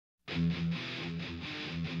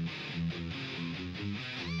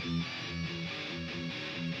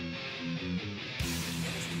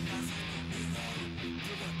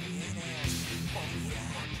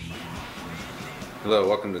Hello,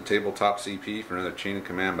 welcome to Tabletop CP for another Chain of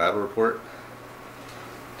Command battle report.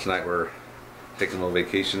 Tonight we're taking a little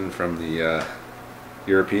vacation from the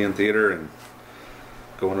European theater and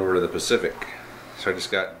going over to the Pacific. So I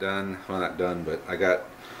just got done, well not done, but I got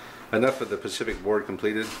enough of the Pacific board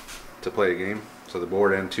completed to play a game. So the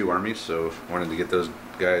board and two armies, so I wanted to get those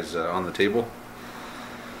guys on the table.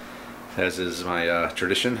 As is my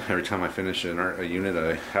tradition, every time I finish a unit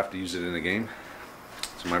I have to use it in a game.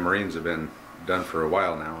 So my Marines have been done for a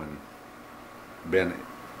while now and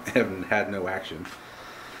haven't had no action.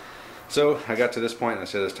 So I got to this point and I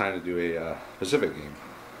said it's time to do a Pacific game.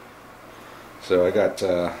 So I got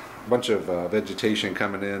a bunch of vegetation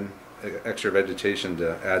coming in, extra vegetation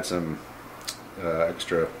to add some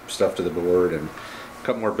extra stuff to the board, and a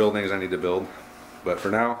couple more buildings I need to build. But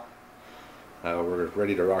for now, we're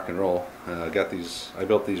ready to rock and roll. I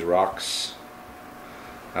built these rocks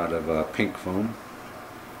out of pink foam.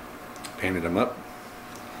 Painted them up,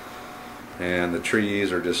 and the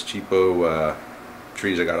trees are just cheapo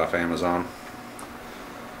trees I got off Amazon.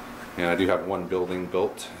 And I do have one building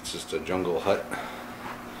built. It's just a jungle hut.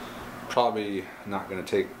 Probably not going to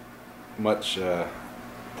take much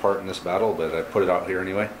part in this battle, but I put it out here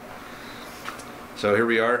anyway. So here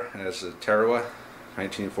we are as the Tarawa,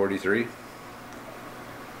 1943.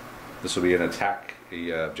 This will be an attack,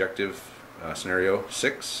 objective scenario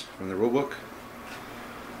 6 from the rulebook.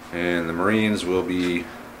 And the Marines will be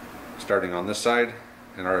starting on this side,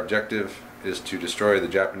 and our objective is to destroy the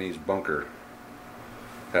Japanese bunker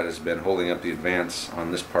that has been holding up the advance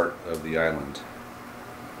on this part of the island.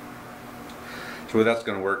 So the way that's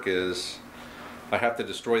going to work is I have to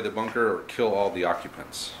destroy the bunker or kill all the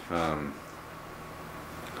occupants. So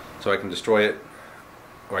I can destroy it,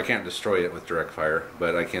 or I can't destroy it with direct fire,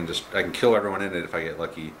 but I can kill everyone in it if I get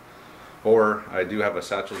lucky. Or I do have a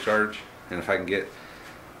satchel charge, and if I can get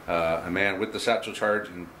a man with the satchel charge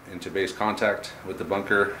into base contact with the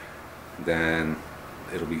bunker, then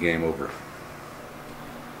it'll be game over.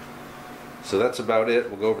 So that's about it.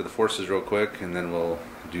 We'll go over the forces real quick and then we'll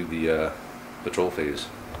do the patrol phase.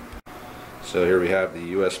 So here we have the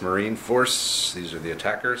U.S. Marine Force. These are the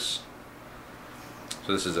attackers.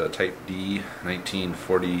 So this is a Type D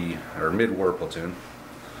 1940 or mid-war platoon.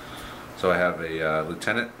 So I have a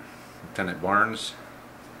Lieutenant Barnes,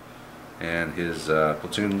 and his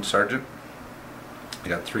platoon sergeant. I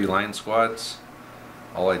got 3 line squads,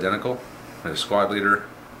 all identical. I have a squad leader,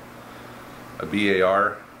 a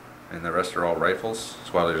BAR, and the rest are all rifles.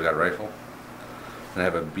 Squad leader's got a rifle. And I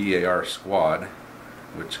have a BAR squad,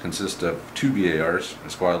 which consists of 2 BARs, a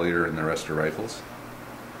squad leader, and the rest are rifles.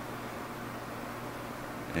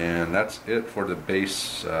 And that's it for the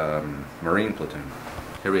base Marine platoon.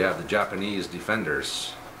 Here we have the Japanese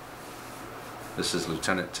defenders. This is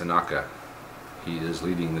Lieutenant Tanaka. He is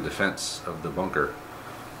leading the defense of the bunker,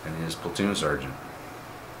 and his platoon sergeant.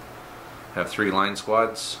 Have 3 line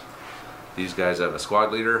squads. These guys have a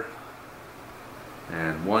squad leader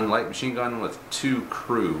and 1 light machine gun with 2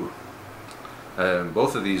 crew.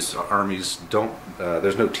 Both of these armies don't.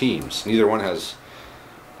 There's no teams. Neither one has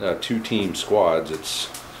 2 team squads.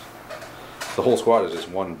 The whole squad is just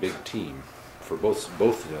one big team for both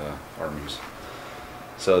armies.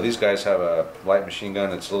 So these guys have a light machine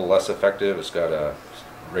gun. It's a little less effective. It's got a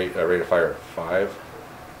rate of fire of 5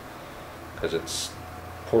 because it's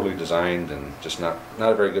poorly designed and just not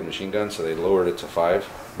a very good machine gun. So they lowered it to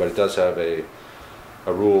 5. But it does have a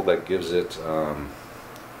rule that gives it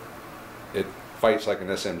it fights like an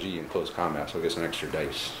SMG in close combat. So it gets an extra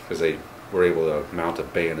dice because they were able to mount a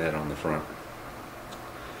bayonet on the front.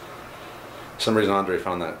 For some reason Andre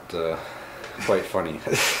found that quite funny.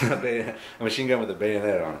 A machine gun with a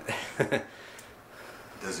bayonet on it.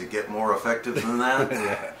 Does it get more effective than that?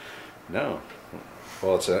 Yeah. No.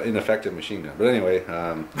 Well, it's an ineffective machine gun. But anyway,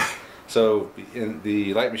 so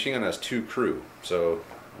the light machine gun has 2 crew. So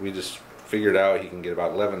we just figured out he can get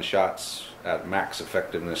about 11 shots at max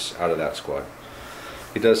effectiveness out of that squad.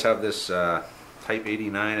 He does have this Type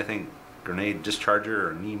 89, I think, grenade discharger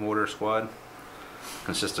or knee mortar squad.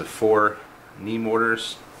 Consists of 4 knee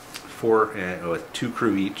mortars, 4 with 2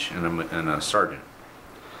 crew each, and a sergeant.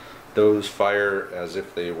 Those fire as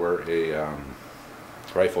if they were a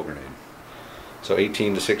rifle grenade. So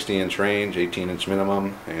 18 to 60 inch range, 18-inch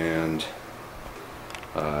minimum, and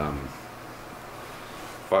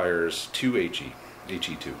fires 2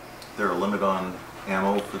 HE2. Is there a limit on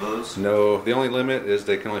ammo for those? No, the only limit is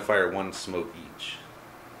they can only fire 1 smoke each,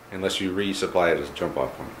 unless you resupply it as a jump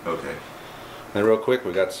off point. Okay. And real quick,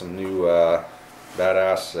 we got some new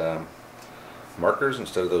badass markers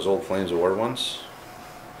instead of those old Flames of War ones.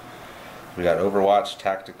 We got Overwatch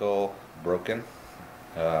Tactical Broken.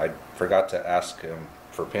 I forgot to ask him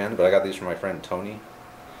for pin, but I got these from my friend Tony.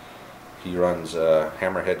 He runs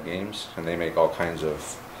Hammerhead Games, and they make all kinds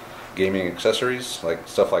of gaming accessories, like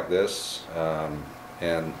stuff like this,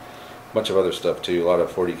 and a bunch of other stuff too. A lot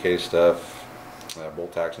of 40K stuff,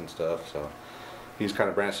 bolt action stuff. So he's kind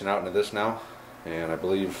of branching out into this now, and I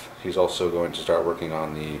believe he's also going to start working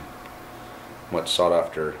on the much sought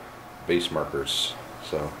after base markers.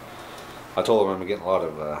 So I told him I'm getting a lot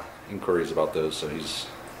of inquiries about those, so he's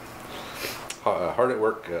hard at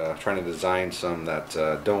work trying to design some that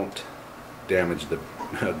don't damage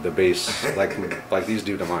the base like these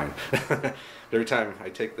do to mine. Every time I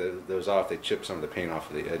take those off, they chip some of the paint off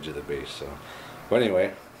of the edge of the base. So, but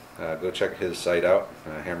anyway, go check his site out,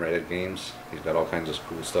 Hammerhead Games. He's got all kinds of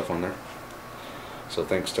cool stuff on there. So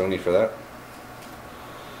thanks, Tony, for that.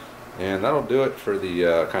 And that'll do it for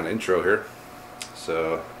the kind of intro here.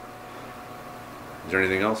 So, is there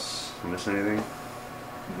anything else? Am I missing anything?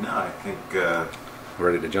 No, I think.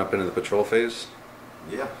 Ready to jump into the patrol phase?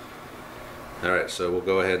 Yeah. Alright, so we'll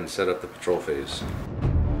go ahead and set up the patrol phase.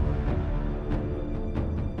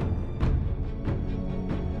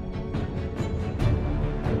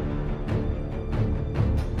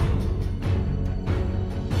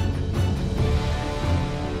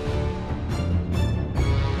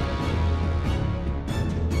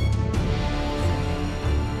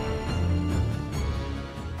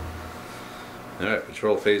 Alright,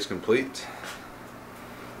 patrol phase complete.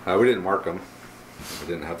 We didn't mark them. I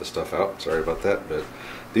didn't have the stuff out. Sorry about that. But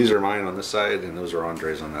these are mine on this side, and those are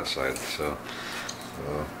Andre's on that side. So,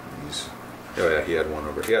 These. oh yeah, he had one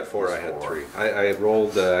over. He had four. I had three. I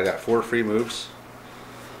rolled. I got 4 free moves.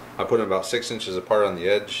 I put them about 6 inches apart on the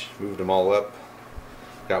edge. Moved them all up.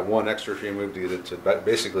 Got 1 extra free move to get it to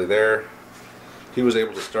basically there. He was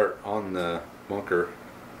able to start on the bunker,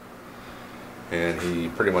 and he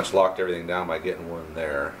pretty much locked everything down by getting one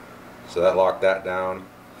there. So that locked that down.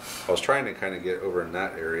 I was trying to kind of get over in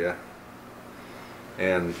that area,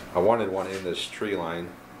 and I wanted one in this tree line.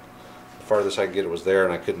 The farthest I could get it was there,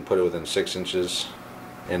 and I couldn't put it within 6 inches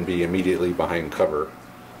and be immediately behind cover.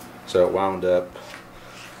 So it wound up,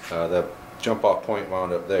 the jump off point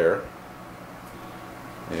wound up there,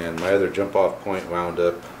 and my other jump off point wound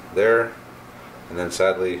up there, and then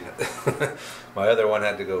sadly my other one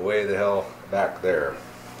had to go way the hell back there.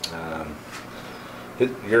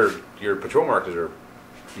 Your patrol markers are,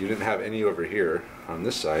 you didn't have any over here on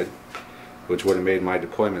this side, which would have made my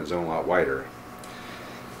deployment zone a lot wider.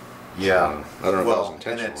 Yeah. I don't know if that was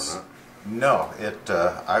intentional or not. No,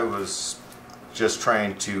 I was just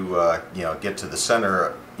trying to get to the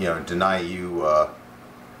center, deny you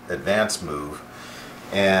advance move,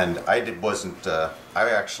 and wasn't. I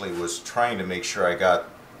actually was trying to make sure I got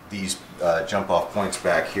these jump off points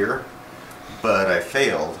back here, but I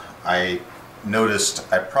failed. I noticed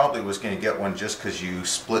I probably was going to get one just because you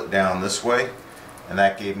split down this way, and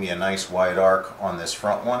that gave me a nice wide arc on this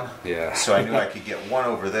front one. Yeah. So I knew I could get one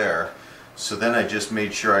over there. So then I just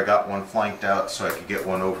made sure I got one flanked out so I could get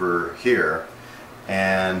one over here,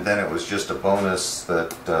 and then it was just a bonus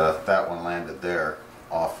that that one landed there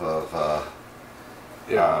off of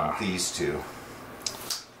these two.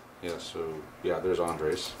 Yeah. So yeah, there's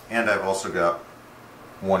Andres. And I've also got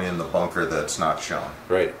one in the bunker that's not shown.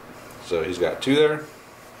 Right. So he's got 2 there,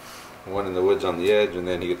 1 in the woods on the edge, and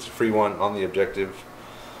then he gets a free 1 on the objective.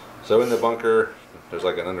 So in the bunker, there's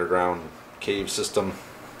like an underground cave system,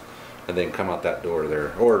 and then come out that door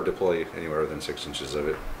there, or deploy anywhere within 6 inches of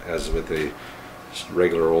it, as with a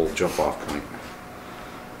regular old jump off point.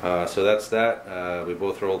 So that's that. We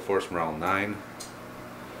both rolled force morale 9.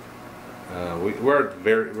 We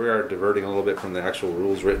are diverting a little bit from the actual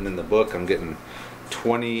rules written in the book. I'm getting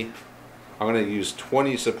 20. I'm going to use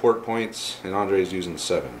 20 support points, and Andre's using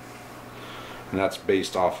 7, and that's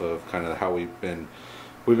based off of kind of how we've been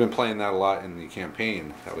playing that a lot in the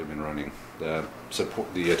campaign that we've been running. The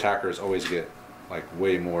attackers always get like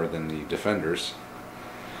way more than the defenders,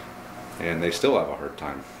 and they still have a hard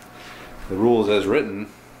time. The rules as written,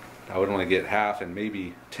 I would only get half, and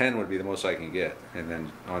maybe 10 would be the most I can get, and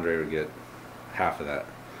then Andre would get half of that.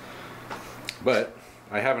 But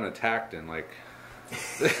I haven't attacked in like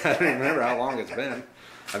I don't even remember how long it's been.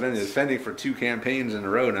 I've been defending for 2 campaigns in a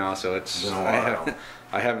row now, so it's I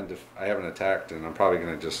haven't attacked, and I'm probably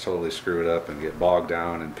going to just totally screw it up and get bogged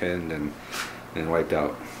down and pinned and wiped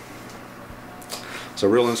out. So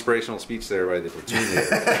real inspirational speech there by the platoon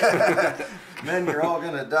leader. Men, you're all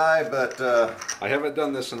going to die, but I haven't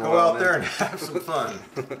done this in a while. Go out there and have some fun.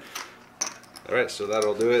 All right, so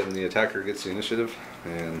that'll do it, and the attacker gets the initiative,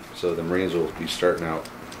 and so the Marines will be starting out.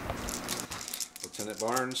 Lieutenant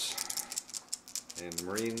Barnes and the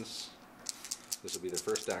Marines This will be their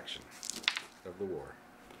first action of the war.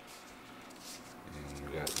 And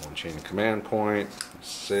we got one chain of command point,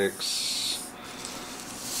 6.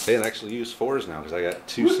 Hey, and I actually use 4s now because I got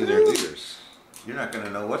 2 senior leaders. You're not going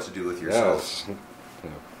to know what to do with yourself. Yeah,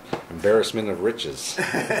 embarrassment of riches.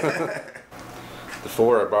 The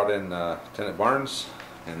 4 I brought in Lieutenant Barnes,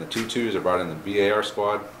 and the 2-2s I brought in the BAR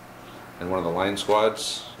squad and one of the line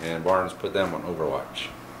squads, and Barnes put them on Overwatch.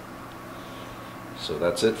 So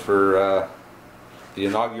that's it for the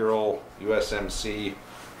inaugural USMC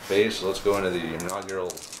phase. So let's go into the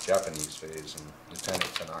inaugural Japanese phase and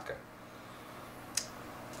Lieutenant Tanaka.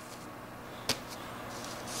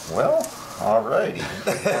 Well, alrighty.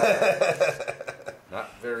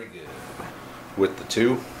 Not very good. With the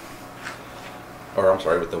 2, or I'm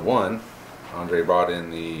sorry, with the 1, Andre brought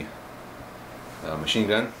in the machine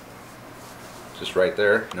gun. Just right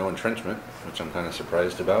there, no entrenchment, which I'm kind of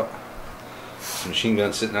surprised about. Machine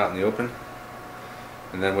gun sitting out in the open.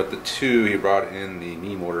 And then with the 2, he brought in the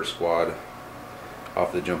knee mortar squad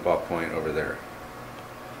off the jump off point over there.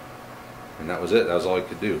 And that was it. That was all he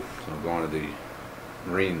could do. So I'm going to the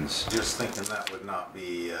Marines. Just thinking that would not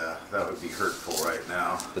be, that would be hurtful right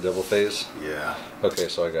now. The double phase? Yeah. Okay,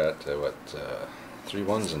 so I got, 3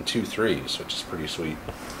 1s and 2 3s, which is pretty sweet.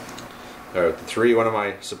 Alright, the 3, one of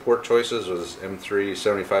my support choices was M3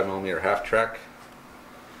 75mm half track.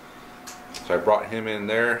 So I brought him in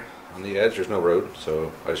there on the edge. There's no road,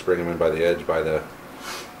 so I just bring him in by the edge, by the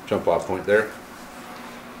jump off point there.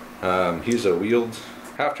 He's a wheeled.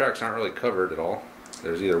 Half track's not really covered at all.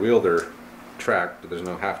 There's either wheeled or track, but there's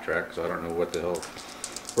no half track, so I don't know what the hell.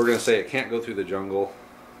 We're going to say it can't go through the jungle,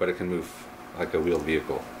 but it can move like a wheeled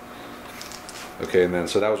vehicle. Okay, and then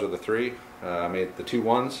so that was with the 3. I made the 2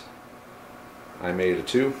 1s. I made a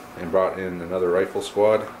 2 and brought in another rifle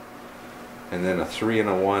squad, and then a 3 and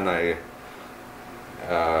a 1 I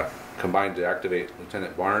combined to activate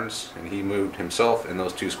Lieutenant Barnes, and he moved himself and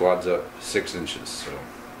those 2 squads up 6 inches. So,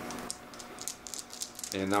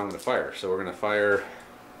 and now I'm going to fire. So we're going to fire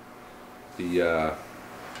the.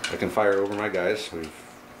 I can fire over my guys. We've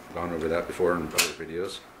gone over that before in other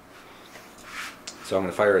videos. So I'm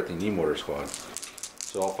going to fire at the knee mortar squad.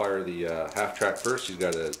 So I'll fire the half track first. He's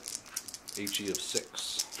got a HE of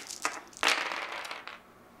 6.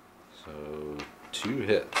 So 2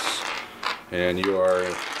 hits. And you are,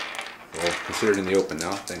 well, considered in the open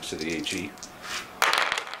now, thanks to the HE.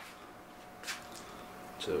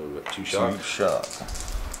 So 2 shot. 2 shot.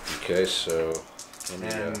 Okay, so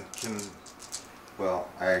and well,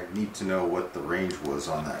 I need to know what the range was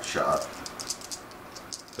on that shot.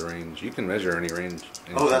 The range, you can measure any range.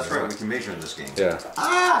 Oh, that's right, we can measure in this game. Yeah.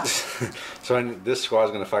 Ah! So this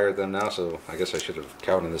squad's going to fire at them now, so I guess I should have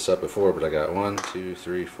counted this up before, but I got 1, 2,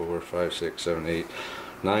 3, 4, 5, 6, 7, 8,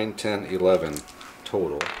 9, 10, 11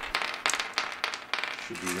 total.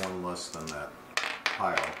 Should be 1 less than that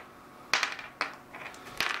pile.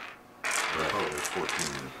 Oh, there's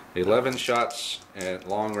 14. 11 shots at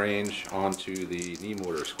long range onto the knee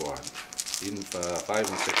mortar squad. Even 5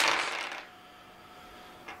 and 6.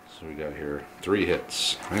 So we got here 3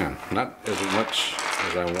 hits. Man, not as much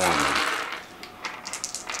as I wanted.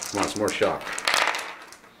 Come on, some more shock.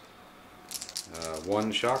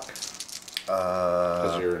 1 shock.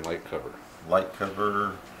 Because you're in light cover. Light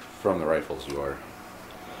cover. From the rifles you are.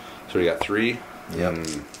 So we got 3. Yep.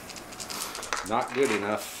 Not good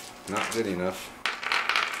enough. Not good enough.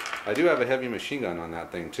 I do have a heavy machine gun on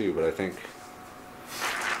that thing too, but I think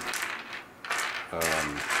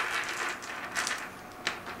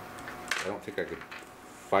I don't think I could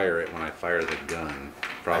fire it when I fire the gun.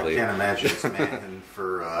 Probably. I can't imagine it's man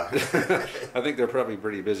for. I think they're probably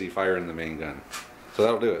pretty busy firing the main gun. So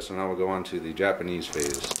that'll do it. So now we'll go on to the Japanese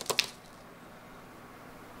phase.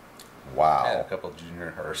 Wow. Yeah, a couple of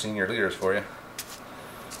junior or senior leaders for you.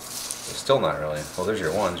 But still not really. Well, there's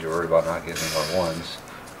your 1s. You're worried about not getting any more 1s.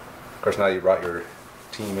 Of course, now you brought your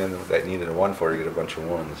team in that needed a 1 for, you get a bunch of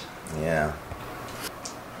 1s. Yeah.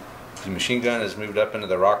 The machine gun is moved up into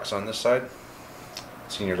the rocks on this side.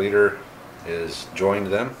 Senior leader is joined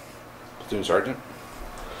them. Platoon sergeant.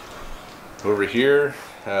 Over here,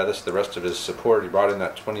 this is the rest of his support. He brought in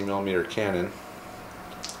that 20mm cannon.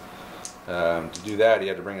 To do that, he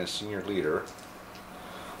had to bring a senior leader.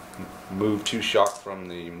 Move 2 shock from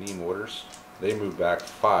the knee mortars. They move back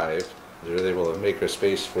 5. They're able to make a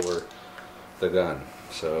space for the gun.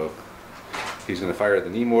 So he's going to fire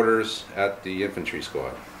the knee mortars at the infantry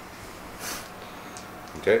squad.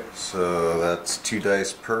 Okay. So that's 2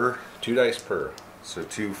 dice per. 2 dice per. So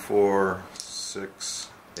 2, 4, 6,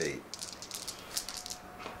 8.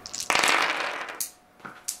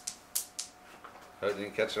 Oh,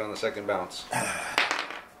 didn't catch it on the second bounce.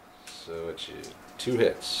 So it's 2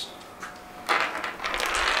 hits.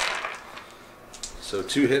 So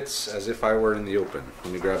 2 hits as if I were in the open.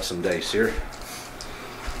 Let me grab some dice here.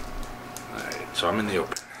 Alright, so I'm in the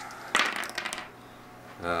open.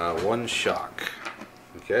 1 shock.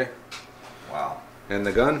 Okay. Wow. And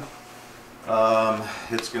the gun?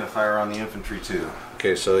 It's going to fire on the infantry too.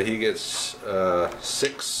 Okay, so he gets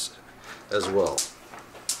 6 as well.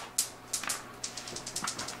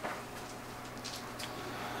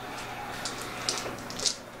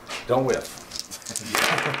 Don't whiff.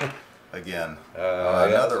 Again.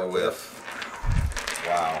 Another whiff.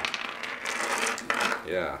 Wow.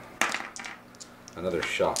 Yeah. Another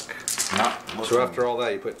shock. Not So after all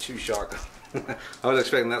that, you put 2 shock. I was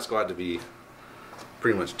expecting that squad to be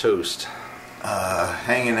pretty much toast.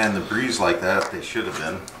 Hanging in the breeze like that, they should have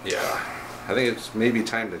been. Yeah. I think it's maybe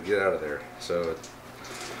time to get out of there. So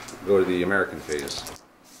go to the American phase.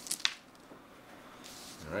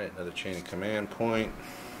 Alright, another chain of command point.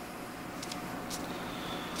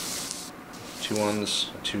 2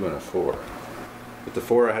 1s, a 2 and a 4. With the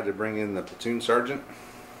 4 I had to bring in the platoon sergeant.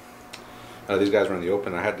 These guys were in the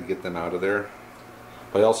open, I had to get them out of there.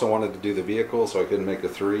 But I also wanted to do the vehicle, so I couldn't make a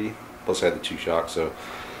 3. Plus I had the 2 shock, so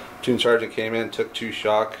platoon sergeant came in, took 2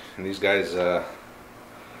 shock, and these guys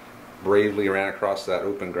bravely ran across that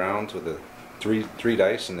open ground with the 3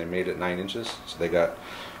 dice, and they made it 9 inches. So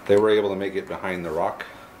they were able to make it behind the rock.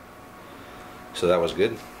 So that was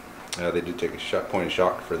good. They did take a point of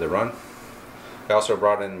shock for the run. I also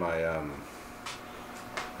brought in my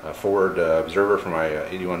forward observer for my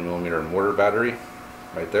 81mm mortar battery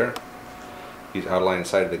right there. He's out of line of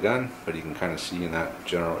sight of the gun, but you can kind of see in that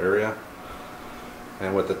general area.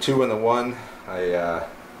 And with the 2 and the 1, I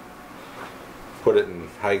put it in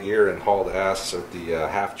high gear and hauled ass at the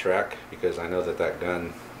half track, because I know that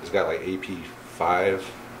gun has got like AP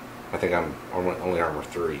 5. I think I'm only armor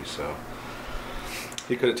 3, so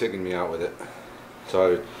he could have taken me out with it.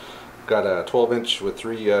 So I got a 12-inch with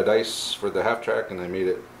 3 dice for the half track, and I made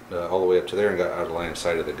it all the way up to there and got out of line of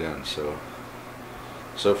sight of the gun.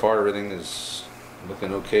 So far everything is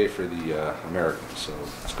looking okay for the Americans. So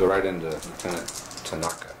let's go right into Lieutenant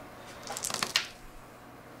Tanaka.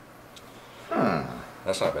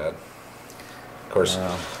 That's not bad. Of course,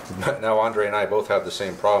 now Andre and I both have the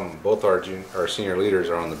same problem. Both our senior leaders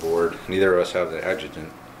are on the board. Neither of us have the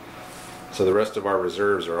adjutant. So the rest of our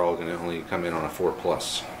reserves are all going to only come in on a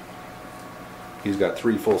 4+. He's got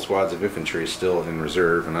 3 full squads of infantry still in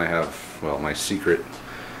reserve, and I have, well, my secret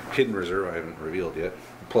hidden reserve I haven't revealed yet,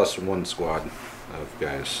 plus 1 squad of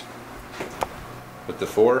guys. With the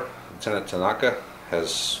 4, Lieutenant Tanaka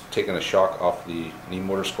has taken a shock off the knee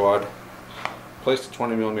mortar squad, placed a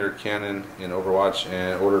 20mm cannon in Overwatch,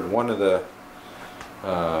 and ordered one of the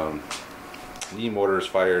knee mortars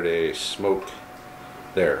fired a smoke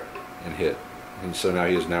there and hit. And so now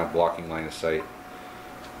he is now blocking line of sight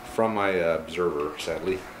from my observer,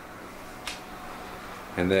 sadly.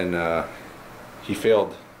 And then he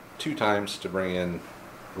failed 2 times to bring in,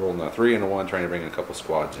 rolling a 3 and a 1, trying to bring in a couple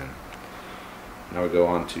squads in. Now we go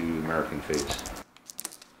on to American phase.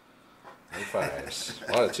 No 5s.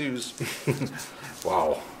 A lot of 2s.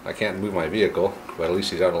 Wow, I can't move my vehicle, but at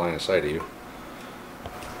least he's out of line of sight of you.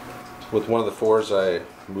 With one of the 4s, I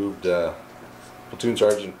moved platoon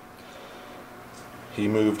sergeant. He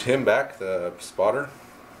moved him back, the spotter,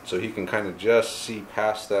 so he can kind of just see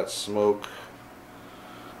past that smoke,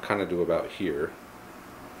 kind of to about here.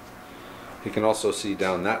 He can also see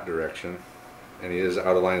down that direction, and he is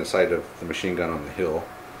out of line of sight of the machine gun on the hill.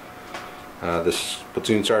 This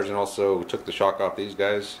platoon sergeant also took the shock off these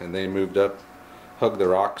guys, and they moved up, hugged the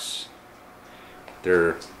rocks.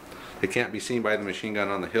 They can't be seen by the machine gun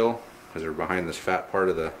on the hill because they're behind this fat part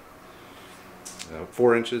of the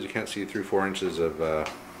 4 inches. You can't see through 4 inches of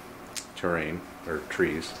terrain or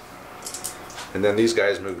trees. And then these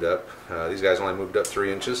guys moved up. These guys only moved up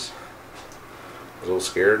 3 inches. I was a little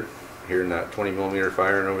scared hearing that 20mm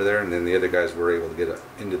firing over there, and then the other guys were able to get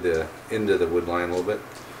into the wood line a little bit,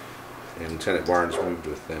 and Lieutenant Barnes moved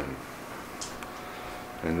with them.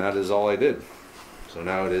 And that is all I did. So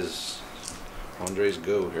now it is Andre's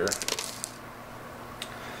go here.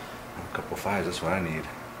 A couple 5s, that's what I need.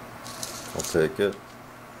 I'll take it.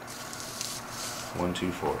 1,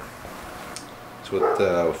 2, 4. So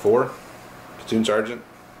with 4, platoon sergeant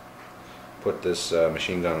put this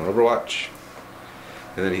machine gun on Overwatch,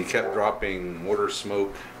 and then he kept dropping mortar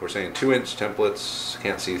smoke. We're saying 2-inch templates,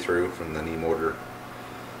 can't see through from the knee mortar.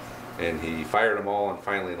 And he fired them all and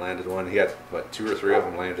finally landed one. He had, what, 2 or 3 of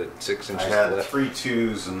them landed 6 inches I had left. 3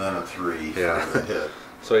 2s and then a 3 Yeah. for the hit.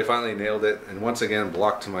 So he finally nailed it, and once again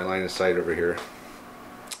blocked my line of sight over here.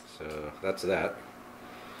 So that's that.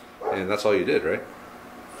 And that's all you did, right?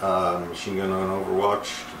 Machine gun on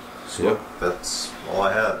Overwatch. So Yep. that's all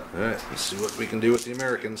I had. Alright, let's see what we can do with the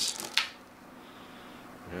Americans.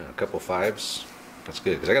 Yeah, a couple 5s. That's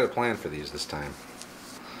good, because I got a plan for these this time.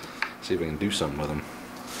 See if we can do something with them.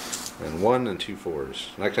 And 1 and 2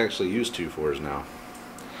 4s. And I can actually use 2 4s now.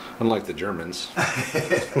 Unlike the Germans.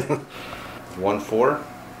 1 4.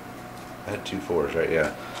 I had 2 4s, right?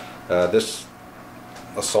 Yeah. This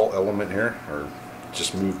assault element here, or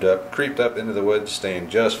just moved up, creeped up into the woods, staying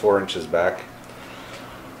just 4 inches back.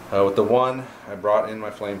 With the 1, I brought in my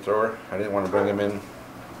flamethrower. I didn't want to bring him in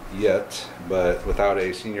yet, but without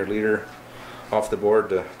a senior leader off the board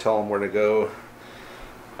to tell him where to go,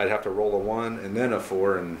 I'd have to roll a 1 and then a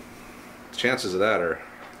 4, and chances of that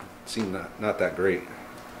seem not that great.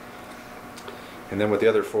 And then with the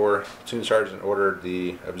other 4, platoon sergeant ordered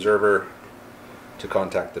the observer to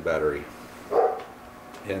contact the battery,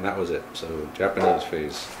 and that was it. So Japanese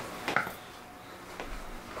phase.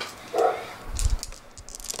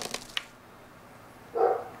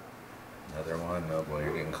 Another one. Oh boy,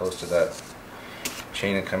 you're getting close to that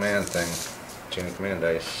chain of command thing. Chain of command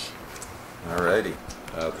dice. Alrighty.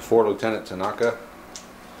 The 4 Lieutenant Tanaka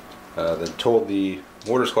then told the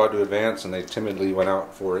mortar squad to advance, and they timidly went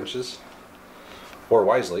out 4 inches. Or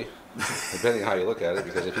wisely, depending on how you look at it,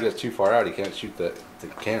 because if he gets too far out, he can't shoot the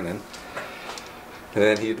cannon. And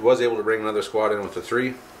then he was able to bring another squad in with the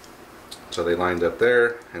 3. So they lined up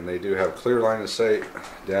there, and they do have clear line of sight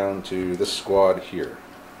down to this squad here.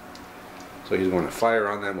 So he's going to fire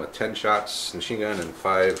on them with 10 shots, machine gun, and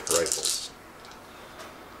 5 rifles.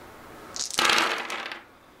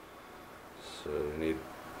 So we need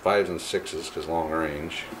 5s and 6s because long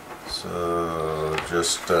range. So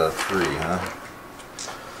just 3, huh?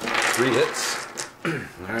 3 hits.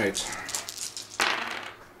 Alright.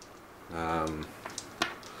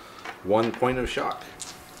 1 point of shock.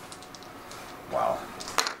 Wow.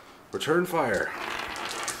 Return fire.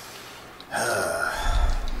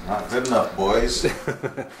 Not good enough, boys.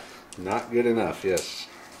 Not good enough, yes.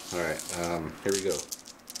 Alright, here we go.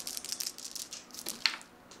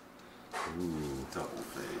 Ooh. Double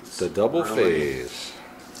phase. The double Really? phase.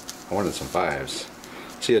 I wanted some 5s.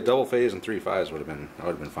 See, a double phase and 3 5s I would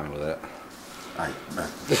have been fine with that.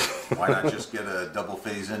 Why not just get a double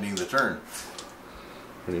phase ending the turn?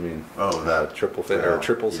 What do you mean? Oh, that triple phase or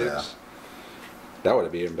triple 6? Yeah. That would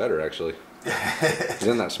have been even better, actually. 'Cause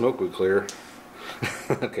then that smoke would clear.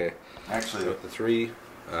 Okay. Actually, With the 3,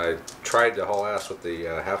 I tried to haul ass with the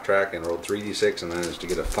half track and rolled 3d6 and managed to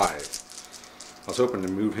get a 5. I was hoping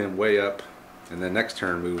to move him way up and then next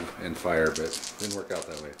turn move and fire, but it didn't work out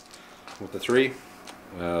that way. With the 3,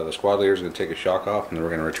 the squad leader is going to take a shock off, and then we're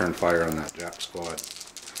going to return fire on that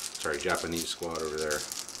Japanese squad over there.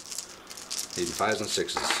 Needing 5s and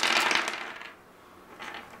 6s.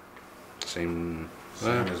 Same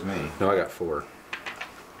as me. No, I got 4.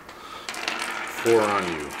 4 on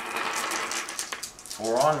you.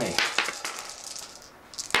 4 on me.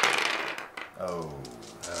 Oh.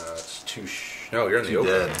 It's 2. No, you're in the 2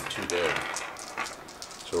 open. dead. 2 dead.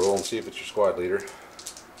 So roll and see if it's your squad leader.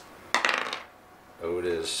 Oh, it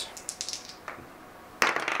is.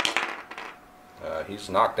 He's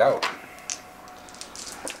knocked out.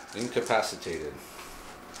 Incapacitated.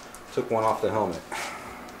 Took 1 off the helmet.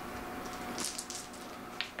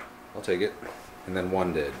 I'll take it. And then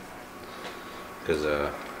 1 dead. Because,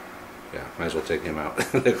 yeah, might as well take him out.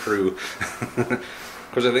 The crew.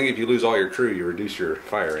 Because I think if you lose all your crew, you reduce your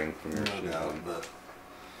firing from your machine gun. But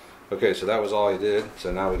Okay, so that was all I did.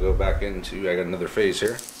 So now we go back into, I got another phase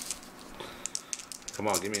here. Come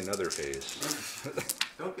on, give me another phase.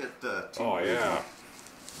 don't get too Oh, greedy. yeah.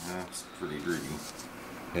 That's pretty greedy.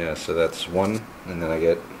 Yeah, so that's 1, and then I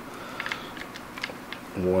get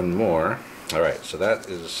 1 more. Alright, so that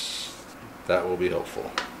will be helpful.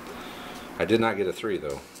 I did not get a 3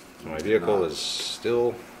 though. So my vehicle is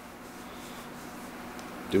still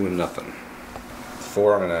doing nothing.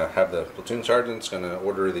 4, I'm going to have the platoon sergeant's going to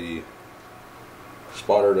order the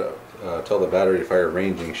spotter to tell the battery to fire a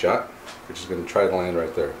ranging shot, which is going to try to land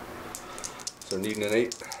right there. So needing an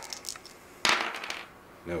 8.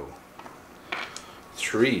 No.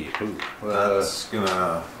 3. Ooh. That's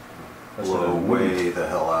gonna blow way the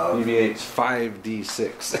hell out. Deviates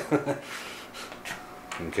 5d6.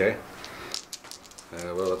 Okay.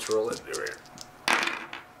 Well, let's roll it.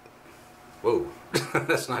 Whoa.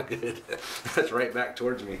 That's not good. That's right back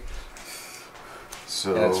towards me.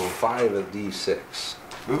 So That's 5 of d6.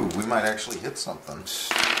 ooh, we might actually hit something.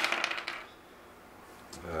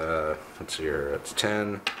 Let's see here. That's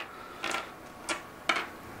 10.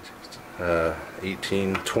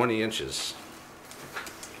 18, 20 inches.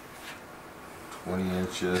 20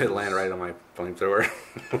 inches. It landed right on my flamethrower.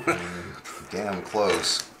 Damn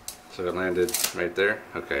close. So it landed right there.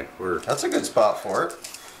 Okay, That's a good spot for it.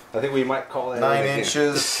 I think we might call that 9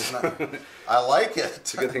 inches. I like it.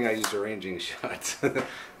 It's a good thing I used a ranging shot. I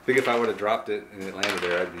think if I would have dropped it and it landed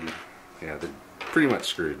there, I'd be, pretty much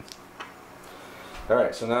screwed.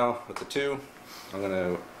 Alright, so now with the 2, I'm going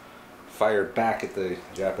to fire back at the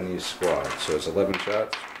Japanese squad. So it's 11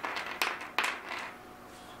 shots.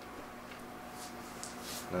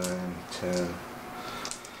 9, 10,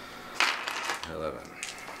 11.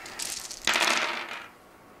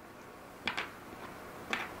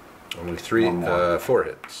 Only 4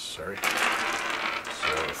 hits, sorry.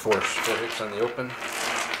 So 4 hits on the open.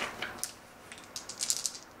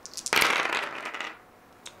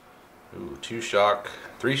 Ooh, 2 shock,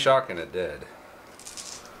 3 shock, and a dead.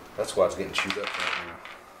 That squad's getting chewed up right now.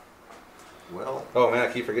 Well. Oh man,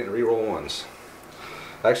 I keep forgetting to reroll 1s.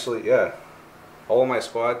 Actually, yeah. All of my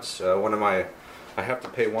squads, I have to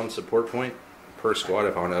pay 1 support point per squad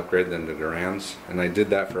if I want to upgrade them to Durans. And I did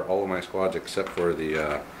that for all of my squads except for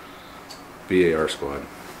the BAR squad.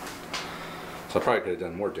 So I probably could have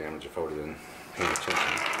done more damage if I would have been paying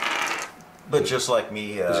attention. But just like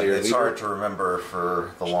me, it's leader? hard to remember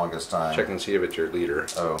for the longest time. Check and see if it's your leader.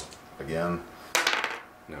 Oh, again?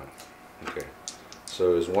 No. Okay.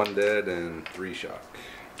 So it's 1 dead and 3 shock.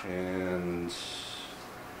 And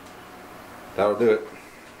that'll do it.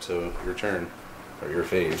 So your turn, or your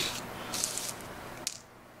phase.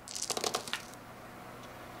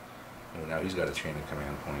 Oh, now he's got a chain of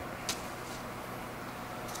command point.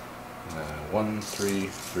 1, 3,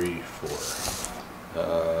 3, 4.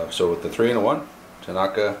 So with the 3 and a 1,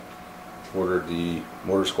 Tanaka ordered the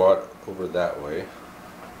mortar squad over that way.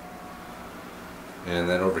 And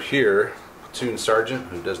then over here, platoon sergeant,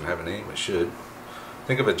 who doesn't have a name, but should.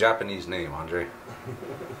 Think of a Japanese name, Andre.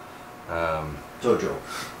 Tojo.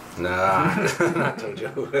 Nah, not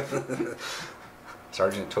Tojo.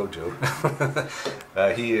 Sergeant Tojo.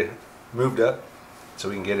 He moved up so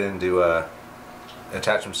we can get into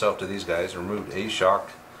attach himself to these guys, removed a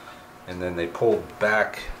shock, and then they pulled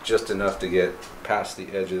back just enough to get past the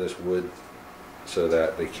edge of this wood so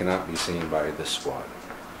that they cannot be seen by this squad.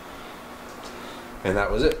 And that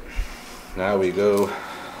was it. Now we go,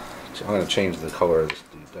 I'm going to change the color of this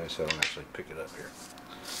dice so I don't actually pick it up here.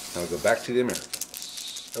 Now we go back to the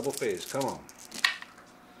Americans. Double phase, come on.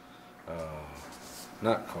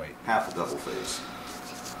 Not quite. Half a double phase.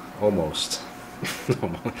 Almost.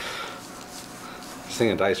 This thing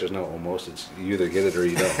in dice, there's no almost. It's you either get it or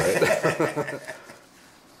you don't, right?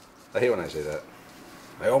 I hate when I say that.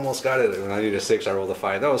 I almost got it. When I needed a 6, I rolled a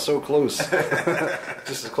 5. That was so close.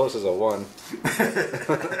 Just as close as a 1.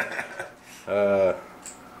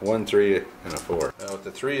 1, 3, and a 4. Now with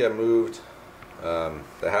the 3, I moved the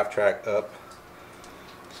half track up.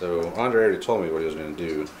 So Andre already told me what he was going to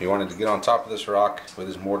do. He wanted to get on top of this rock with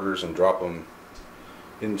his mortars and drop them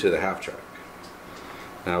into the half track.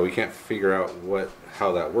 Now we can't figure out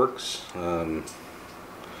how that works. So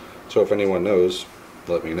if anyone knows,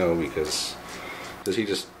 let me know, because does he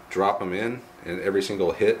just drop them in and every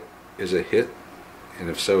single hit is a hit?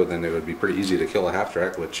 And if so, then it would be pretty easy to kill a half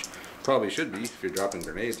track, which probably should be if you're dropping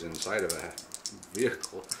grenades inside of a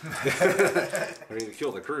vehicle. I mean, to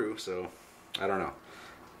kill the crew, so I don't know.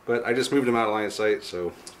 But I just moved him out of line of sight, so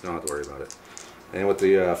you don't have to worry about it. And with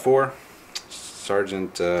the 4,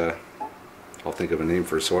 Sergeant, I'll think of a name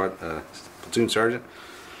for a SWAT, platoon sergeant,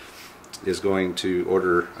 is going to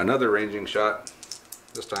order another ranging shot,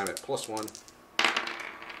 this time at +1,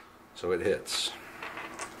 so it hits.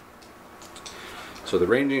 So the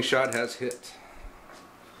ranging shot has hit,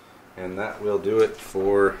 and that will do it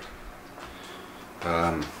for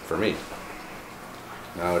me.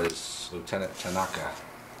 Now it is Lieutenant Tanaka.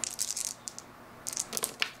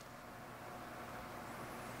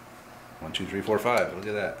 One, 2, 3, 4, 5. Look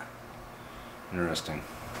at that. Interesting.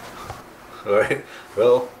 Alright,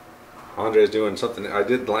 well, Andre's doing something. I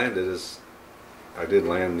did land the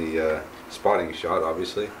spotting shot,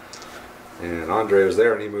 obviously. And Andre was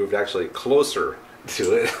there and he moved actually closer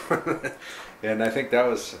to it. And I think that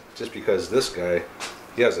was just because this guy,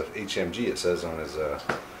 he has a HMG, it says on his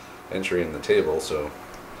entry in the table, so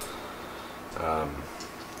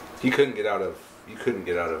he couldn't get out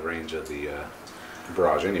of range of the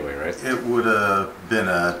barrage anyway, right? It would have been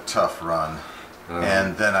a tough run.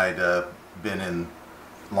 And then I'd been in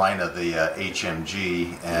line of the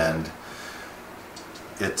HMG, and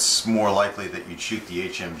it's more likely that you'd shoot the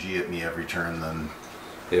HMG at me every turn than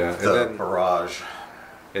the barrage.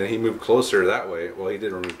 And he moved closer that way. Well, he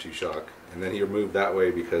did remove 2 shock. And then he moved that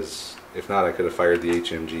way because if not, I could have fired the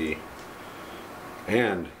HMG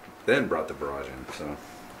and then brought the barrage in. So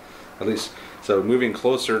at least, so moving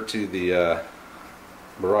closer to the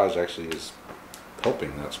barrage actually is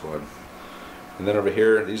helping that squad. And then over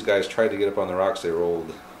here, these guys tried to get up on the rocks. They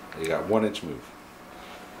got 1 inch move,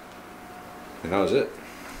 and that was it.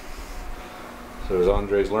 So as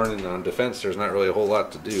Andre's learning on defense, there's not really a whole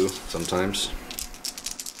lot to do sometimes.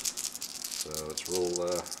 So let's roll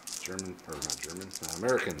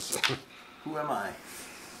Americans. Who am I?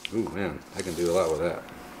 Ooh man, I can do a lot with that.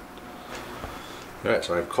 Alright,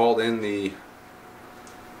 so I've called in the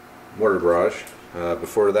mortar barrage.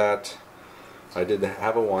 Before that, I did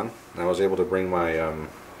have a 1, and I was able to bring my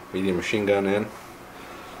medium machine gun in.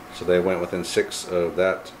 So they went within 6 of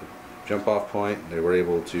that jump off point. They were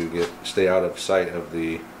able to stay out of sight of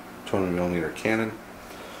the 20mm cannon.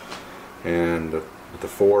 And with the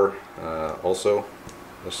 4 also,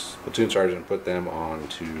 this platoon sergeant put them on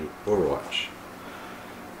to Overwatch,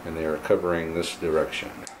 and they are covering this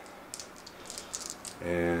direction.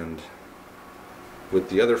 And with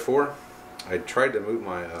the other 4, I tried to move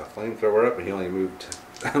my flamethrower up, and he only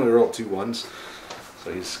rolled 2 1s,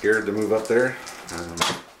 so he's scared to move up there.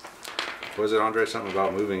 Was it, Andre, something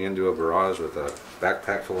about moving into a barrage with a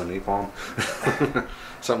backpack full of napalm?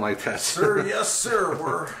 Something like that. Sir, yes sir,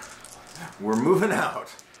 we're moving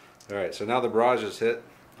out. Alright, so now the barrage is hit.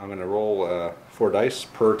 I'm going to roll 4 dice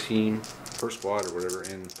per team, per squad, or whatever,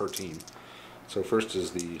 and per team. So first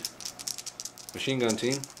is the machine gun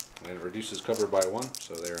team, and it reduces cover by 1,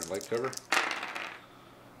 so they're in light cover.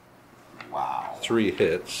 Wow. 3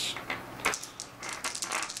 hits.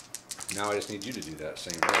 Now I just need you to do that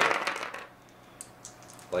same way.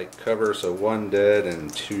 Light cover, so 1 dead and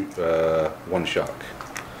 1 shock.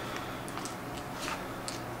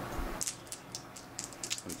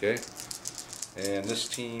 Okay, and this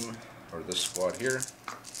team, or this squad here,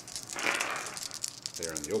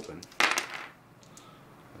 they're in the open.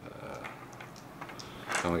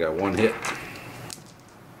 Only got 1 hit.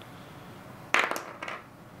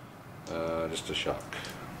 Just a shock.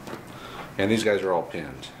 And these guys are all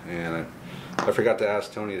pinned. And I forgot to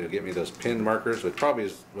ask Tony to get me those pin markers, which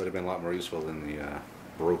probably would have been a lot more useful than the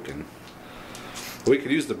broken. We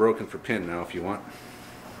could use the broken for pin now if you want.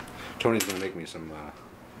 Tony's going to make me some...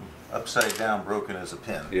 Upside down broken as a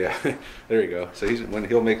pin. Yeah, there you go. So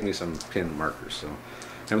he'll make me some pin markers. So,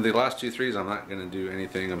 and with the last 2 3s, I'm not going to do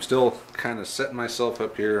anything. I'm still kind of setting myself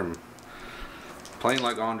up here. I'm playing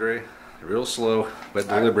like Andre, real slow but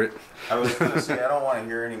deliberate. I was going to say, I don't want to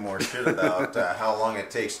hear any more shit about how long it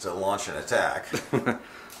takes to launch an attack.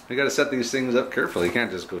 You got to set these things up carefully. You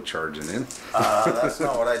can't just go charging in. That's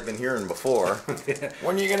not what I'd been hearing before. Yeah.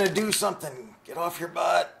 When are you going to do something? Get off your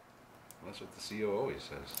butt. That's what the CO always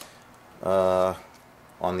says.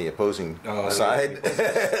 On the opposing side.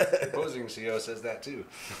 The opposing CO says that too.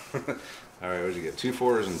 Alright, what did you get? 2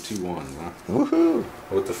 4s and 2 1s, huh? Woohoo!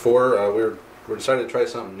 With the 4, we're decided to try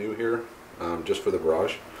something new here, just for the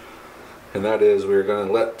barrage. And that is, we're going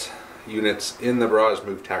to let units in the barrage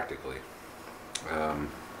move tactically.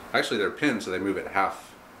 Actually, they're pinned, so they move at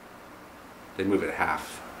half. They move at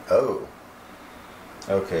half. Oh.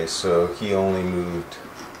 Okay, so he only moved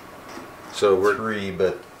 3,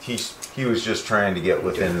 but he was just trying to get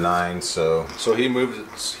within 9, so... So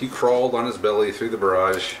he crawled on his belly through the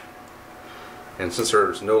barrage, and since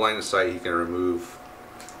there's no line of sight, he can remove...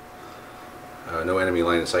 no enemy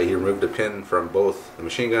line of sight. He removed a pin from both the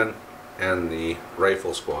machine gun and the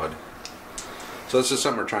rifle squad. So this is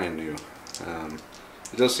something we're trying to do.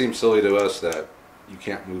 It does seem silly to us that you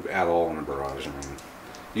can't move at all in a barrage. I mean,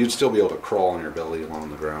 you'd still be able to crawl on your belly along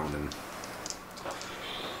the ground,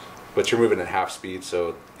 but you're moving at half speed,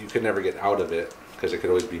 so you could never get out of it because it could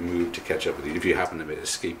always be moved to catch up with you if you happen to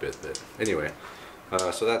escape it. But anyway,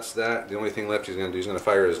 so that's that. The only thing left he's going to do is going to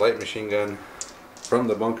fire his light machine gun from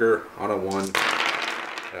the bunker on a 1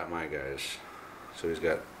 at my guys. So he's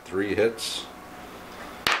got 3 hits.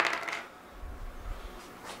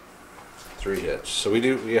 3 hits. So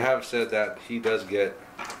we have said that he does get,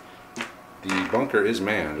 the bunker is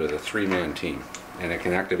manned with a 3-man team, and it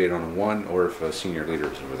can activate on 1 or if a senior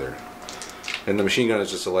leader is over there. And the machine gun is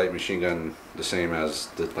just a light machine gun, the same as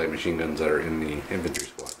the light machine guns that are in the infantry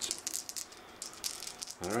squads.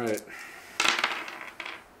 Alright.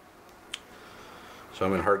 So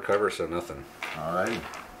I'm in hard cover, so nothing. Alright.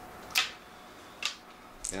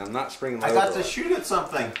 And I'm not springing my I got overlock. to shoot at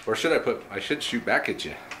something. Or I should shoot back at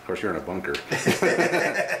you. Of course, you're in a bunker.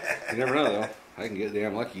 You never know, though. I can get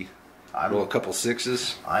damn lucky. Roll a couple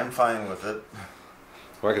 6s. I'm fine with it.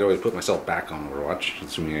 Or I could always put myself back on Overwatch,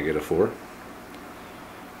 assuming I get a 4.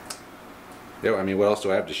 Yeah, I mean, what else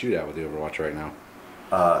do I have to shoot at with the Overwatch right now?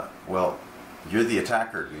 Well, you're the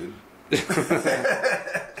attacker, dude.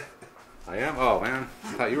 I am? Oh man, I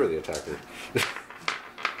thought you were the attacker.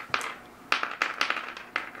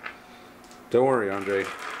 Don't worry, Andre.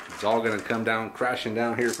 It's all going to come down, crashing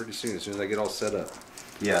down here pretty soon as I get all set up.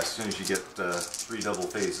 Yeah, as soon as you get 3 double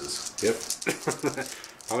phases. Yep.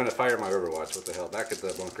 I'm going to fire my Overwatch. What the hell? Back at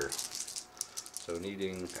the bunker. So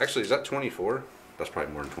needing... Actually, is that 24? That's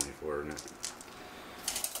probably more than 24, isn't it?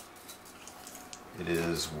 It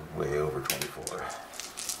is way over 24.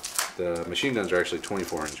 The machine guns are actually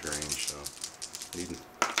 24-inch range, so needing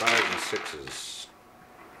 5s and 6s.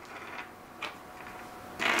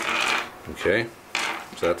 Okay,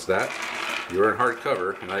 so that's that. You're in hard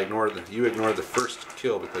cover, and you ignore the first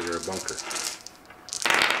kill because you're a bunker.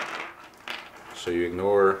 So you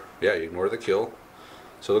ignore the kill.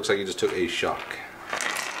 So it looks like you just took a shock.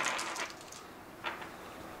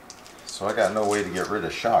 So I got no way to get rid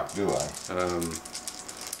of shock, do I?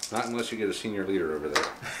 Not unless you get a senior leader over there.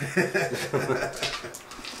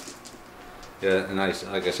 Yeah, and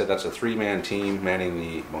like I said, that's a 3-man team manning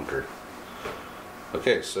the bunker.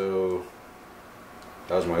 Okay, so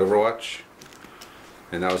that was my Overwatch,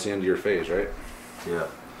 and that was the end of your phase, right? Yeah.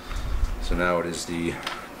 So now it is the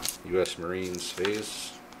U.S. Marines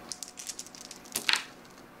phase.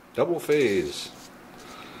 Double phase.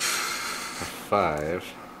 A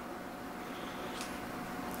 5.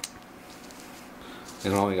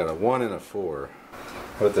 And I only got a 1 and a 4.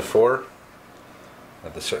 With the 4, the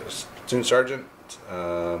platoon sergeant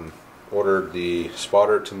ordered the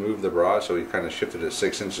spotter to move the barrage, so he kind of shifted it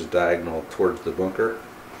 6 inches diagonal towards the bunker.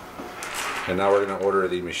 And now we're going to order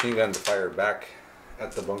the machine gun to fire back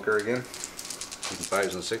at the bunker again, using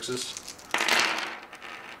 5s and 6s.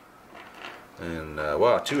 And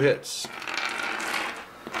wow, 2 hits.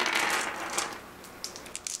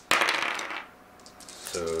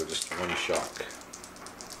 So just 1 shock.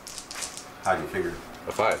 How do you figure?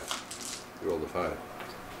 A 5. You rolled a 5.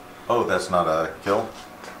 Oh, that's not a kill?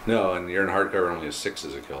 No, and you're in hard cover, only a 6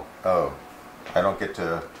 is a kill. Oh, I don't get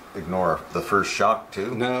to ignore the first shock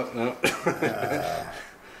too? No.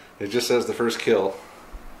 It just says the first kill.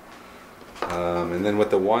 And then with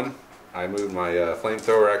the 1, I moved my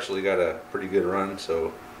flamethrower. Actually got a pretty good run,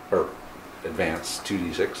 or advance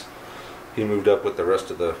 2d6. He moved up with the rest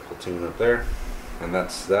of the platoon up there, and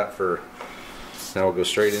that's that for. Now we'll go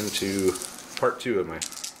straight into part 2 of my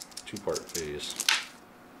 2-part phase.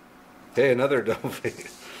 Okay, another double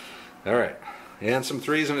phase. All right, and some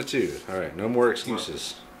 3s and a 2. All right, no more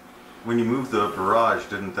excuses. When you moved the barrage,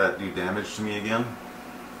 didn't that do damage to me again?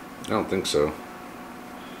 I don't think so.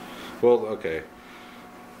 Well, okay.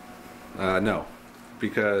 No,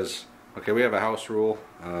 because we have a house rule.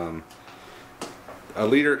 A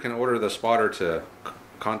leader can order the spotter to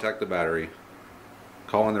contact the battery,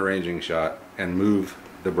 call in the ranging shot, and move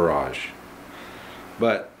the barrage.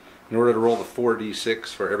 But in order to roll the 4d6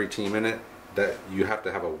 for every team in it, that you have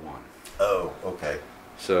to have a 1. Oh, okay.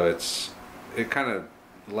 So it kind of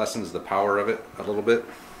lessens the power of it a little bit,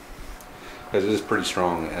 because it is pretty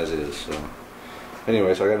strong as is. So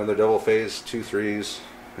anyway, so I got another double phase, 2 3s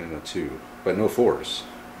and a 2, but no 4s.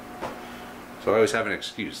 So I always have an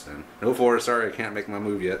excuse then. No 4s, sorry, I can't make my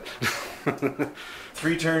move yet.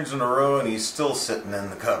 3 turns in a row and he's still sitting in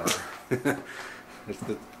the cover. It's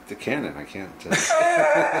the cannon, I can't.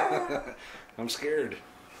 I'm scared.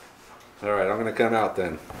 Alright, I'm going to come out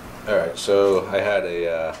then. Alright, so I had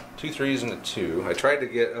a 2 3s and a 2. I tried to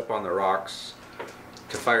get up on the rocks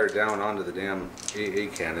to fire down onto the damn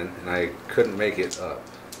AA cannon, and I couldn't make it up.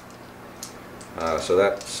 So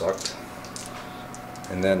that sucked.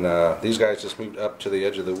 And then these guys just moved up to the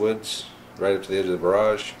edge of the woods, right up to the edge of the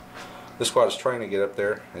barrage. This squad is trying to get up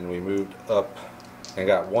there, and we moved up and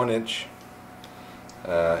got 1 inch.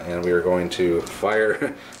 And we are going to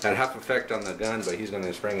fire at half effect on the gun, but he's going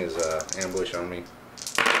to spring his ambush on me.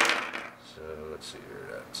 So let's see here,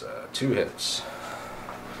 that's 2 hits.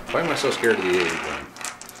 Why am I so scared of the AA gun?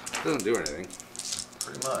 It doesn't do anything.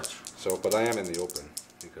 Pretty much. So, but I am in the open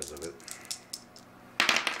because of it.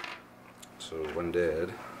 So 1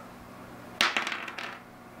 dead.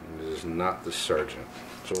 And it is not the sergeant.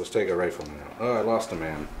 So let's take a rifleman out. Oh, I lost a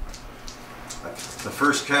man. The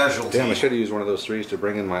first casualty. Damn, I should have used one of those 3s to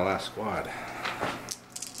bring in my last squad.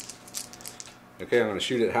 Okay, I'm going to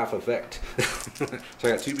shoot at half effect. So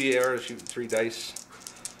I got 2 BARs, shooting 3 dice,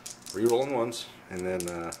 re-rolling 1s, and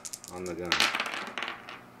then on the gun.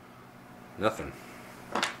 Nothing.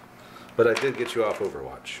 But I did get you off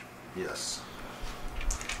Overwatch. Yes.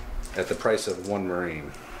 At the price of 1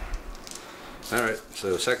 Marine. Alright,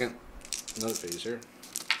 so second, another phase here.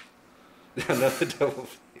 Another double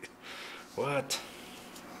phase. What?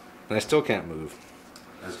 And I still can't move.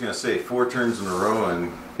 I was gonna say 4 turns in a row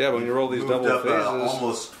and Yeah, when you roll these moved double up, phases.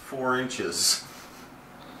 almost 4 inches.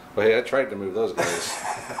 Well, hey, I tried to move those guys.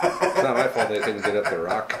 It's not my fault they couldn't get up the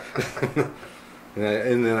rock.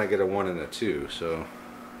 And then I get a 1 and a 2, so.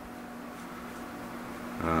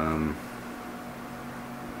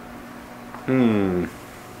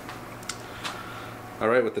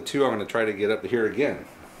 Alright, with the 2, I'm going to try to get up here again.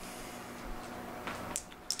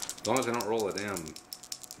 As long as I don't roll a damn 1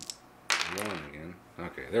 again.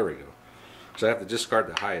 Okay, there we go. So I have to discard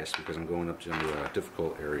the highest because I'm going up into a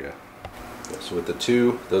difficult area. So with the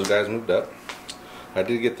 2, those guys moved up. I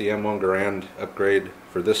did get the M1 Garand upgrade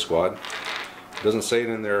for this squad. It doesn't say it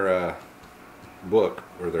in their book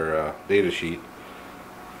or their data sheet,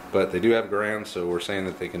 but they do have Garand, so we're saying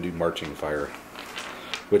that they can do marching fire,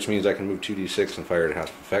 which means I can move 2d6 and fire at half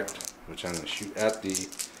effect, which I'm going to shoot at the,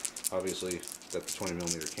 obviously, at the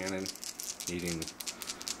 20mm cannon, needing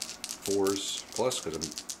 4s plus, because I'm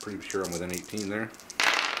pretty sure I'm within 18 there.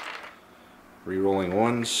 Re-rolling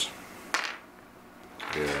 1s.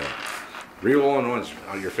 Yeah. Re-rolling 1s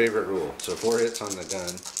on your favorite rule. So 4 hits on the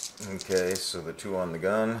gun. Okay, so the 2 on the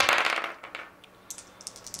gun.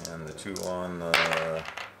 And the 2 on the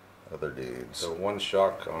other dudes. So 1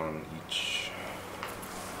 shock on each.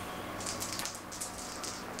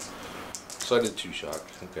 So I did 2 shock.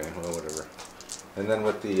 Okay, well, whatever. And then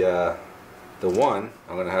with the 1,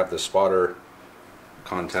 I'm going to have the spotter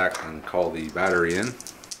contact and call the battery in.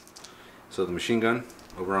 So the machine gun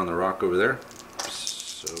over on the rock over there.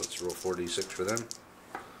 So let's roll 4d6 for them.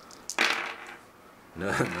 No,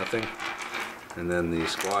 nothing. And then the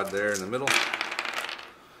squad there in the middle.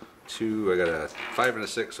 2, I got a 5 and a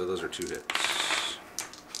 6, so those are 2 hits.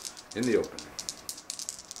 In the open.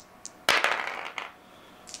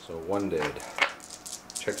 So 1 dead.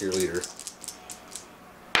 Check your leader.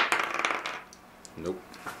 Nope.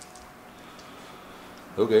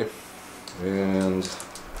 Okay. And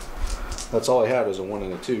that's all I had was a 1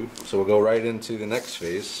 and a 2. So we'll go right into the next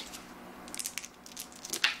phase.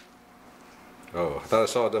 Oh, I thought I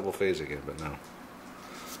saw a double phase again, but no.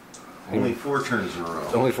 Only 4 turns in a row.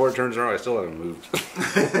 Only 4 turns in a row. I still haven't moved.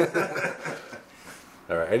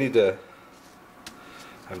 Alright,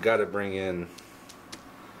 I've got to bring in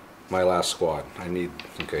my last squad.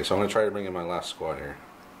 Okay, so I'm going to try to bring in my last squad here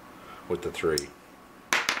with the 3.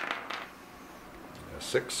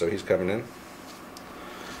 6, so he's coming in.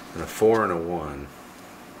 And a 4 and a 1.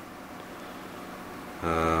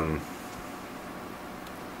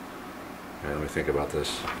 Let me think about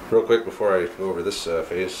this real quick before I go over this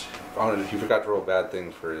phase. He forgot to roll bad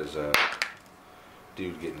things for his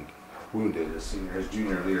dude getting wounded. His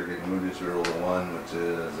junior leader getting wounded, so he rolled a 1, which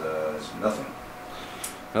is nothing.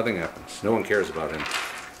 Nothing happens. No one cares about him.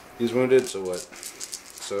 He's wounded, so what?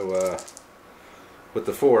 So with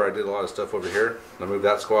the 4, I did a lot of stuff over here. I moved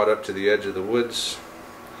that squad up to the edge of the woods.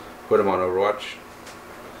 Put him on Overwatch.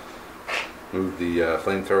 Move the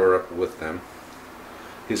flamethrower up with them.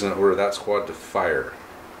 He's going to order that squad to fire.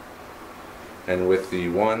 And with the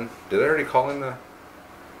 1, did I already call in the...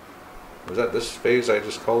 Was that this phase I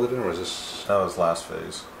just called it in, or was this... That was last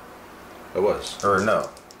phase. It was. Or no.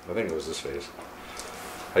 I think it was this phase.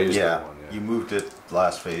 I used that one, yeah. You moved it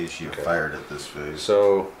last phase, you fired it this phase.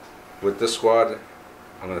 So, with this squad,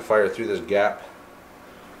 I'm going to fire through this gap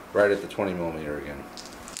right at the 20mm again.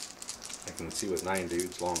 I can see with 9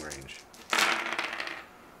 dudes, long range.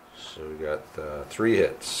 So we got 3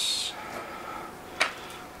 hits.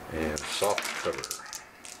 And soft cover.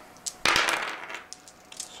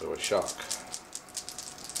 So a shock.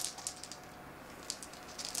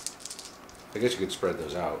 I guess you could spread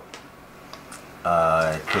those out.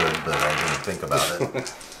 I could, but I didn't think about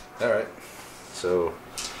it. Alright. So,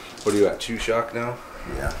 what do you got? 2 shock now?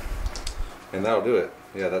 Yeah. And that'll do it.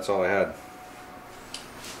 Yeah, that's all I had.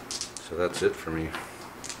 So that's it for me.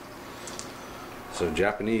 So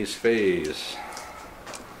Japanese phase.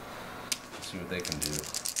 Let's see what they can do.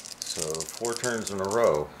 So 4 turns in a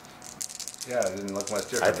row. Yeah, it didn't look much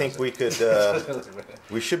different. I think we could,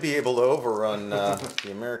 we should be able to overrun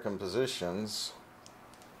the American positions.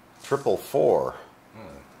 444.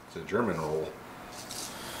 It's a German roll.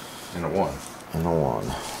 And a 1. And a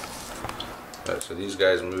 1. Right, so these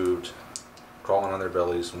guys moved, crawling on their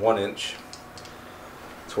bellies, 1 inch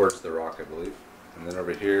towards the rock, I believe. And then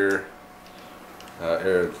over here,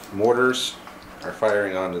 mortars are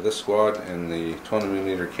firing onto this squad, and the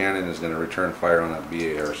 20mm cannon is going to return fire on that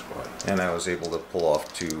BAR squad. And I was able to pull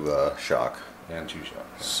off 2 shock. And 2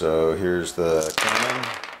 shots. So here's the cannon.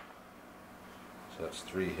 So that's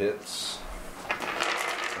 3 hits.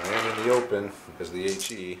 I am in the open because of the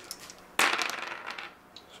HE.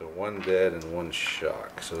 So 1 dead and 1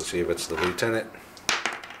 shock. So let's see if it's the lieutenant.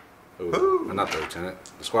 Oh, not the lieutenant,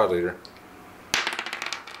 the squad leader.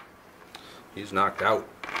 He's knocked out.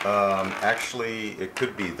 Actually, it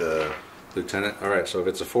could be the Lieutenant. All right, so if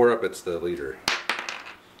it's a 4-up, it's the leader.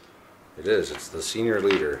 It is. It's the senior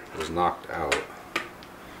leader is knocked out.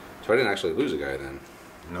 So I didn't actually lose a guy then.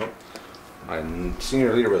 Nope. My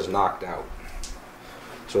senior leader was knocked out.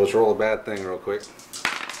 So let's roll a bad thing real quick.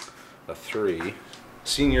 A 3.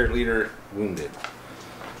 Senior leader wounded.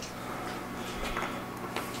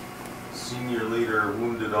 Senior leader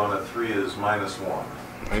wounded on a 3 is -1.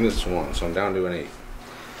 -1, so I'm down to an 8.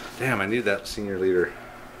 Damn, I need that senior leader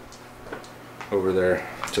over there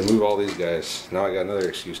to move all these guys. Now I got another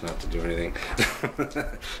excuse not to do anything.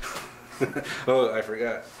 Oh, I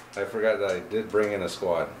forgot. I forgot that I did bring in a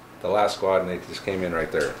squad. The last squad, and they just came in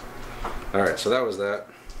right there. Alright, so that was that.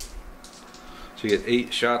 So you get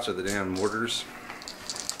 8 shots of the damn mortars.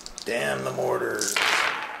 Damn the mortars.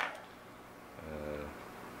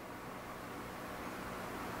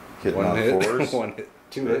 Hitting One on hit. 4s. 1 hit.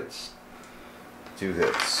 2 hits. 2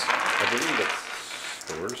 hits. I believe it's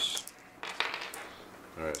 4s.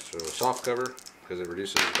 Alright, so soft cover, because it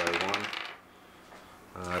reduces by 1.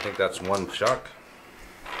 I think that's 1 shock.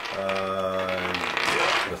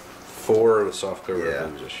 Yeah. With 4 with soft cover, Yeah.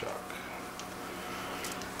 it was a shock.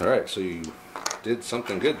 Alright, so you did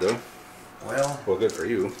something good though. Well, Good for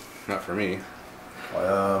you, not for me.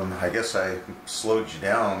 I guess I slowed you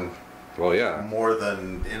down Well, yeah, more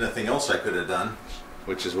than anything else I could have done.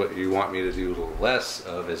 which is what you want me to do less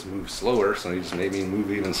of, is move slower, so you just made me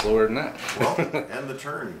move even slower than that. Well, end the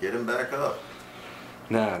turn. Get him back up.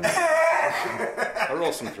 Nah. I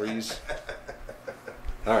roll some 3s.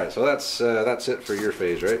 Alright, so that's it for your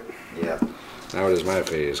phase, right? Yeah. Now it is my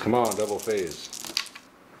phase. Come on, double phase.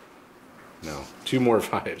 No. 2 more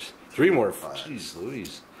 5s. 3 more 5s. Jeez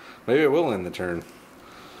Louise. Maybe it will end the turn.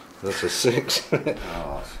 That's a 6.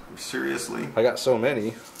 Oh, seriously? I got so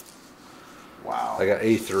many. Wow. I got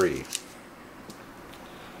A3.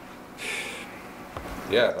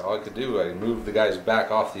 Yeah, all I could do, I moved the guys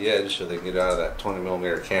back off the edge so they could get out of that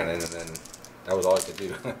 20mm cannon, and then that was all I could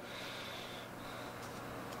do.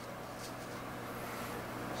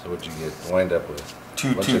 So what'd you get? Wind up with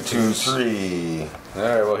 2, 2, 2, 3.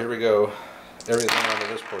 Alright, well here we go. Everything onto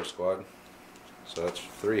this poor squad. So that's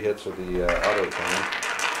 3 hits with the auto cannon.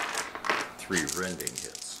 3 rending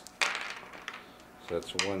hits. So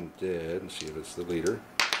that's 1 dead. Let's see if it's the leader.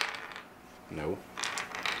 No.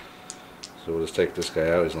 So we'll just take this guy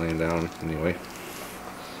out. He's laying down anyway.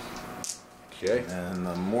 Okay. And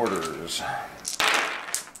the mortars.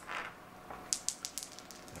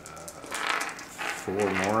 4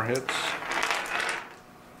 more hits.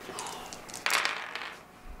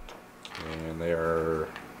 And they are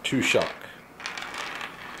 2 shock.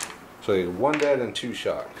 So you get 1 dead and 2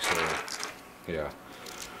 shock. So yeah,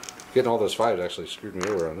 getting all those 5s actually screwed me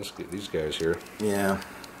over on these guys here. Yeah.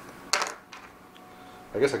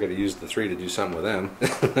 I guess I could have used the 3 to do something with them.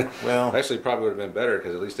 Well, Actually, probably would have been better,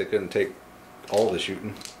 because at least they couldn't take all the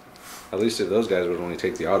shooting. At least if those guys would only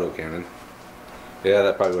take the auto cannon. Yeah,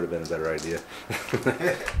 that probably would have been a better idea.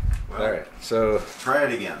 well, Alright, so try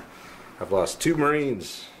it again. I've lost 2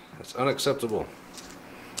 Marines. That's unacceptable.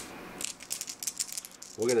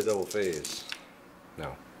 We'll get a double phase.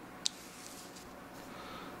 No.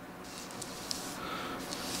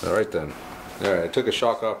 Alright then. Alright, I took a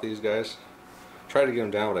shock off these guys. Tried to get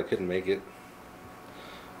them down, but I couldn't make it.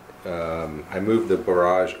 I moved the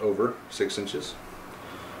barrage over 6 inches.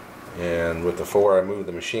 And with the 4, I moved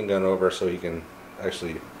the machine gun over so he can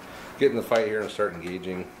actually get in the fight here and start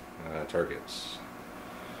engaging targets.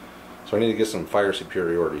 So I need to get some fire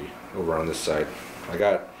superiority over on this side. I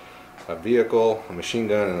got a vehicle, a machine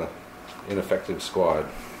gun, and an ineffective squad,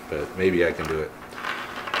 but maybe I can do it.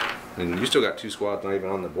 And you still got 2 squads not even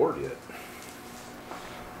on the board yet.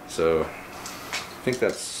 So I think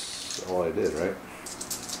that's all I did, right?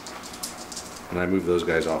 And I moved those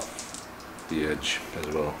guys off the edge as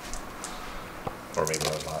well. Or maybe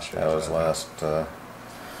that was last year. That was last.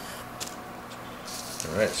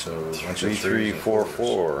 Alright, so 3, 3, 4,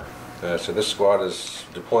 4. So this squad is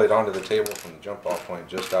deployed onto the table from the jump off point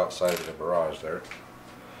just outside of the barrage there.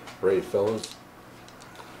 Brave fellows.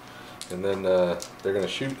 And then they're going to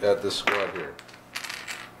shoot at this squad here.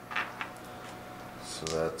 So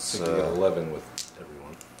that's I think we got 11 with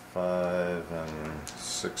everyone. 5 and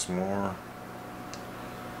 6 more.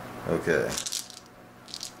 Okay.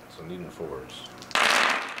 So needing 4s.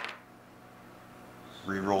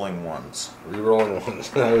 Re-rolling 1s. Rerolling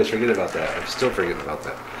 1s. I always forget about that. I'm still forgetting about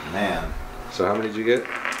that. Man. So how many did you get?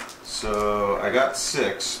 So I got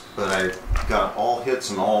 6, but I got all hits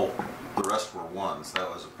and all the rest were 1s. That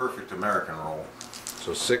was a perfect American roll.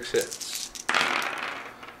 So 6 hits.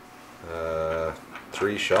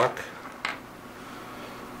 3 shock,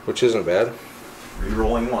 which isn't bad.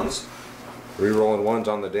 Rerolling ones. Rerolling ones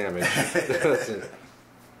on the damage. That's it.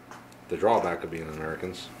 The drawback of being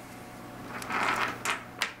Americans.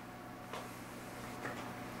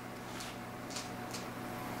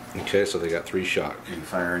 Okay, so they got 3 shock. You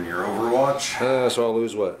firing your Overwatch? So I'll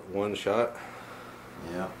lose what? 1 shot?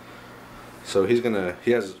 Yeah. So he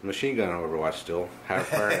has machine gun Overwatch still,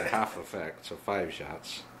 firing at half effect, so 5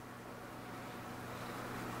 shots.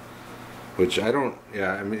 Which I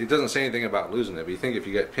mean, it doesn't say anything about losing it, but you think if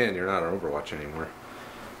you get pinned, you're not on Overwatch anymore.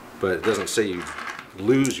 But it doesn't say you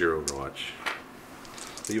lose your Overwatch.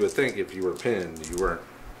 But you would think if you were pinned,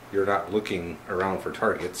 you're not looking around for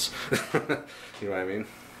targets. You know what I mean?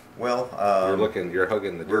 Well, you're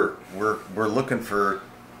hugging the dirt. We're looking for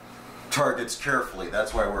targets carefully.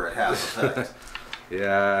 That's why we're at half effect.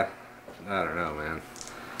 Yeah, I don't know, man.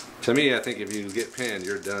 To me, I think if you get pinned,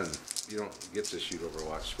 you're done. You don't get to shoot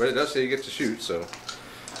Overwatch, but it does say you get to shoot. So,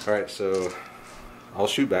 all right, so I'll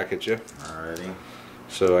shoot back at you. Alrighty.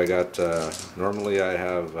 So I got normally I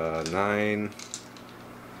have 9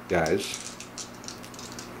 guys,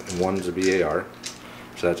 and 1's a BAR.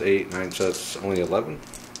 So that's 8, 9. So that's only 11.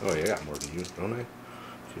 Oh yeah, I got more than you, don't I?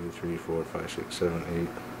 2, 3, 4, 5, 6, 7, 8, 10,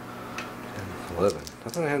 11. I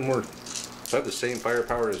thought I had more. So I have the same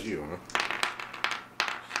firepower as you, huh?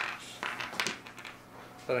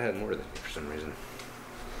 I thought I had more than you for some reason.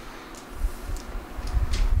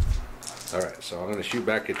 Alright, so I'm going to shoot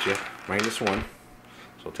back at you. -1.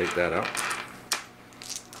 So I'll take that out.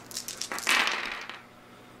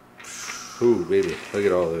 Ooh, baby. Look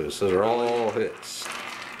at all those. Those are all hits.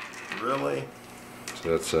 Really?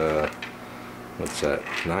 So that's, what's that?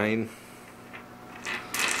 9?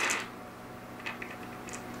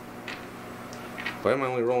 Why am I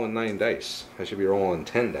only rolling 9 dice? I should be rolling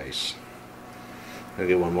 10 dice. I'll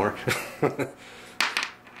get one more.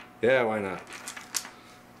 Yeah, why not?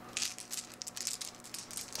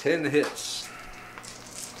 10 hits.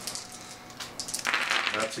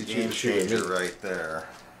 That's a game changer right there.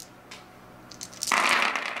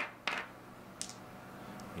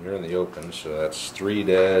 You're in the open, so that's 3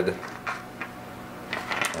 dead.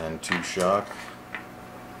 And 2 shock.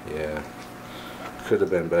 Yeah. Could have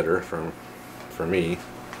been better for me.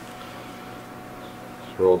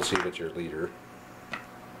 Roll to see that you're leader.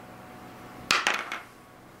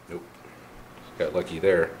 Nope. Got lucky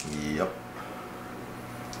there. Yep.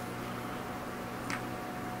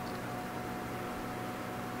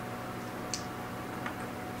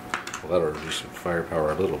 Well, that'll reduce some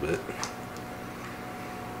firepower a little bit.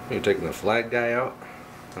 You're taking the flag guy out?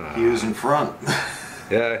 He was in front.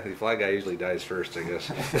 Yeah, the flag guy usually dies first, I guess.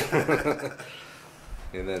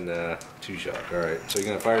 And then 2 shot. Alright, so you're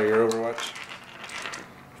going to fire your Overwatch?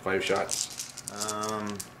 5 shots?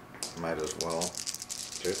 Might as well.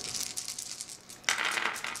 Okay.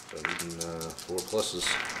 So needing 4 pluses.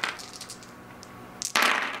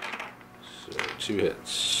 So 2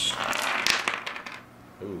 hits.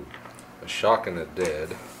 Ooh, a shock and a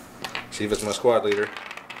dead. See if it's my squad leader.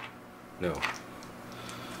 No.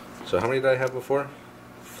 So how many did I have before?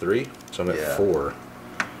 3? So I'm at 4.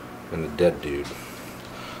 And a dead dude.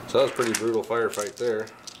 So that was a pretty brutal firefight there.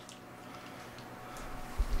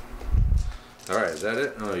 Alright, is that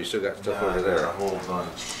it? Oh, you still got stuff over there. A whole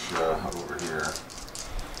bunch over here.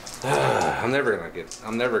 I'm never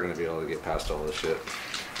gonna be able to get past all this shit.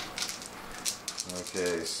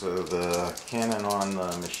 Okay, so the cannon on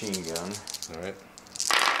the machine gun. Alright.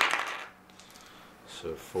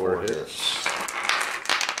 So 4 hits.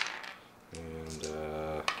 And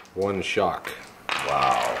 1 shock.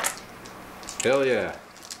 Wow. Hell yeah.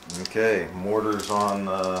 Okay, mortars on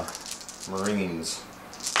the Marines.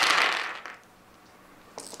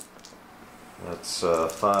 That's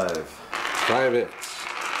 5. 5 hits.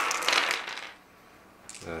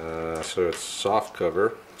 So it's soft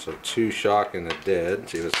cover. So 2 shock and a dead.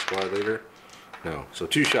 See if it's squad leader? No. So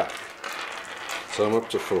 2 shock. So I'm up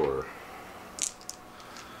to 4.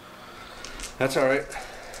 That's alright.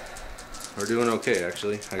 We're doing okay,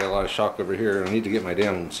 actually. I got a lot of shock over here. I need to get my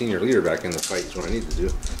damn senior leader back in the fight is what I need to do.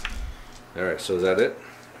 Alright, so is that it?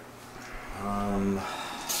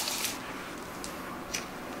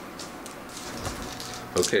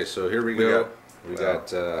 Okay, so here we go. We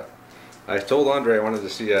got I told Andre I wanted to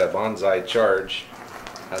see a bonsai charge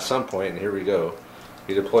at some point, and here we go.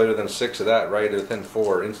 You deploy within 6 of that, right within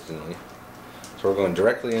 4 instantly. So we're going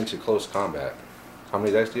directly into close combat. How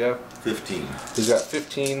many dice do you have? 15. He's got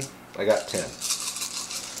 15, I got 10.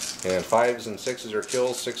 And 5s and 6s are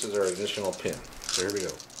kills, 6s are additional pin. So here we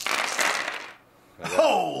go.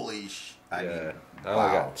 Holy sh! I Yeah. mean, I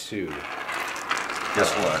only got 2.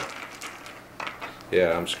 Guess what?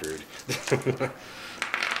 Yeah, I'm screwed.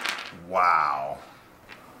 Wow.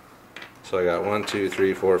 So I got 1, 2,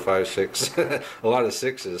 3, 4, 5, 6. A lot of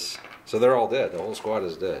 6s. So they're all dead. The whole squad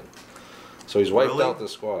is dead. So he's wiped Really? out the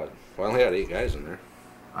squad. Well, I only had 8 guys in there.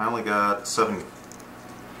 I only got 7.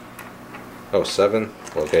 Oh, 7?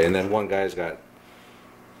 Okay, and then one guy's got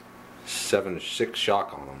 6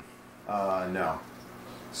 shock on him. No.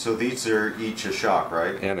 So these are each a shock,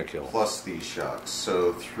 right? And a kill. Plus these shocks.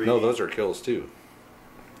 So 3. No, those are kills too.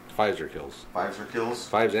 5s are kills. 5s are kills?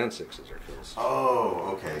 5s and 6s are kills.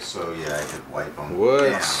 Oh, okay. So yeah, I could wipe them.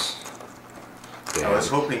 What? Damn. I was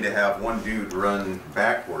hoping to have one dude run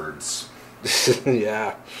backwards.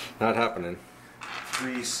 Yeah, not happening.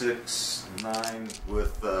 3, 6, 9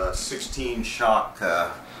 with 16 shock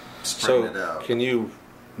So spreading it out. can you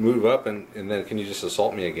move up and then can you just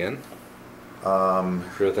assault me again?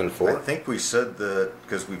 If you're within 4? I think we said that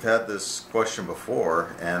because we've had this question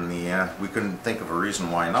before, and we couldn't think of a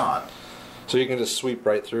reason why not. So you can just sweep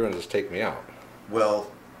right through and just take me out.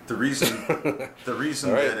 Well, the reason Right.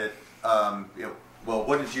 that it, well,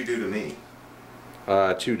 what did you do to me?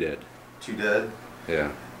 2 dead. 2 dead?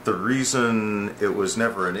 Yeah. The reason it was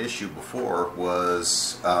never an issue before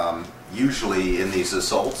was usually in these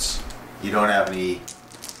assaults, you don't have any.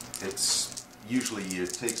 It's usually you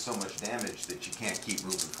take so much damage that you can't keep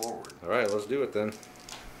moving forward. All right, let's do it then.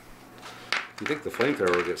 You think the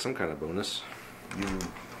flamethrower will get some kind of bonus? You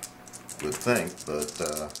would think, but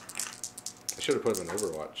I should have put him in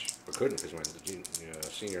Overwatch, but couldn't because my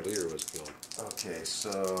senior leader was killed. okay.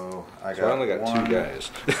 So I So I only got 2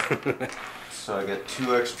 guys. So I get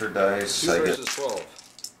 2 extra dice. 2 I versus get 12.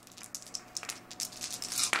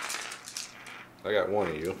 I got 1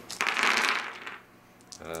 of you.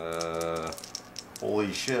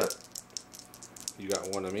 holy shit, You got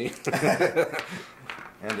 1 of me.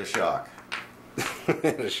 and a shock. And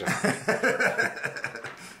a shot.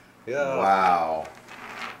 Yeah. Wow.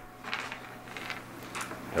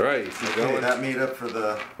 All right, you keep Okay, going. that made up for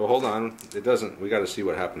the. Well, hold on. It doesn't. We got to see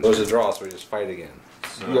what happens. It was a draw, so we just fight again.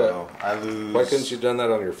 So Yeah. I lose. Why couldn't you have done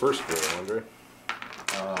that on your first roll, Andre?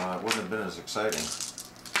 It wouldn't have been as exciting.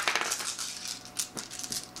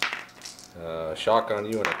 Shock on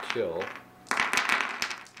you and a kill.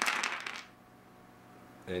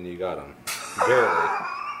 And you got him. Barely.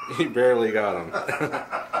 You barely got him.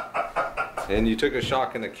 And you took a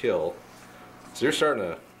shock and a kill. So you're starting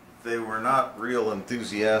to... They were not real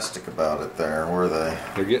enthusiastic about it there, were they?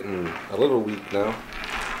 You're getting a little weak now.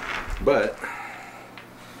 But...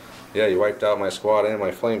 yeah, you wiped out my squad and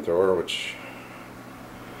my flamethrower, which...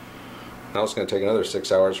 now it's going to take another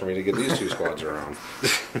 6 hours for me to get these 2 squads around.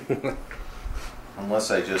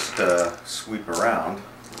 Unless I just sweep around.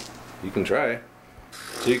 You can try.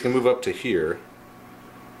 So you can move up to here.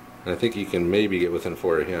 And I think you can maybe get within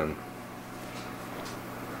 4 of him.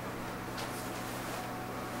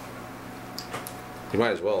 You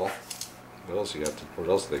might as well. What else you got? What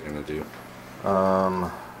else are they gonna do?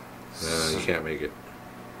 No, you can't make it.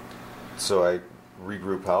 So I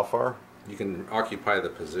regroup how far? You can occupy the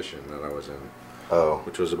position that I was in, Oh.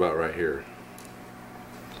 which was about right here.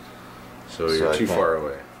 So So you're I too can't- far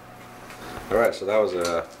away. All right, so that was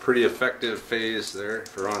a pretty effective phase there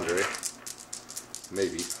for Andre.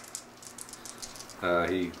 Maybe.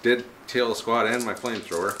 He did tail the squad and my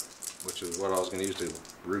flamethrower, which is what I was going to use to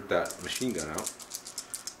root that machine gun out.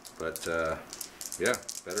 But yeah,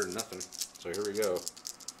 better than nothing. So here we go.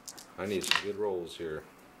 I need some good rolls here.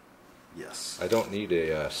 Yes. I don't need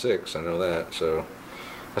a 6, I know that, so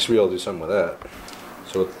I should be able to do something with that.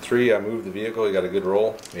 So with 3, I moved the vehicle, you got a good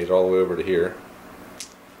roll, made it all the way over to here.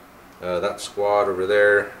 That squad over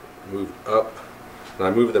there moved up, and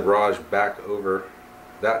I moved the barrage back over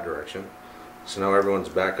that direction. So now everyone's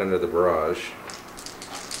back under the barrage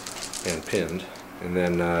and pinned. And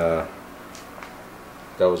then that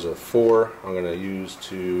was a 4 I'm going to use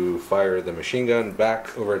to fire the machine gun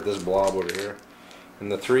back over at this blob over here.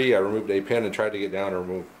 And the 3, I removed a pin and tried to get down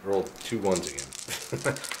and rolled 2 1s again.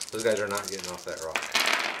 Those guys are not getting off that rock.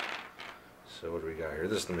 So what do we got here?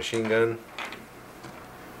 This is the machine gun.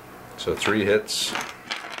 So 3 hits.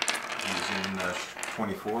 Using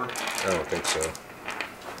 24? I don't think so.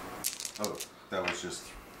 Oh, that was just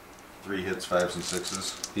 3 hits, 5s, and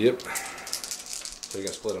 6s. Yep. So you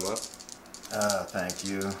can split them up. Thank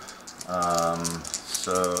you.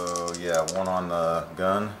 So yeah, 1 on the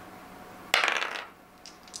gun.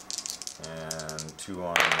 And 2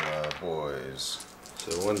 on the boys.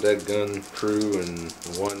 So 1 dead gun crew and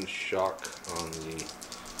 1 shock on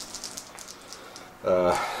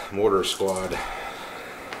the mortar squad.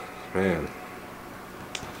 Man.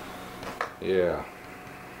 Yeah.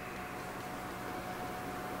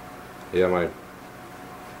 Yeah,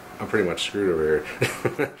 I'm pretty much screwed over here.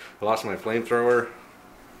 I lost my flamethrower.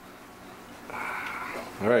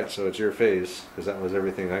 Alright, so it's your phase, because that was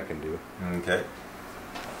everything I can do. Okay.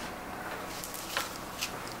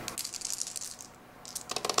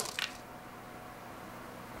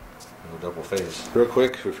 No double phase. Real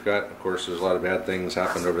quick, we forgot, of course, there's a lot of bad things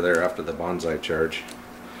happened over there after the bonsai charge.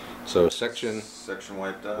 So section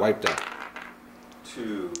wiped out. Wiped out.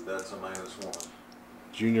 2, that's a -1.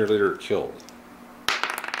 Junior leader killed.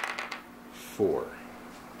 4.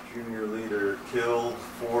 Junior leader killed,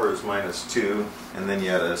 4 is -2, and then you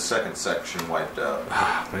had a second section wiped out.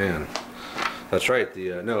 Ah, man. That's right,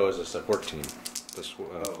 no, it was a support team. The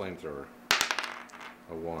flamethrower.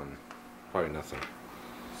 A 1. Probably nothing.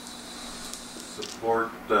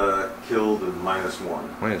 Support killed and -1.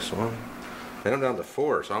 -1? And I'm down to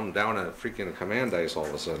 4, so I'm down a freaking command dice all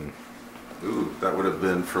of a sudden. Ooh, that would have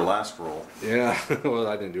been for last roll. Yeah, well,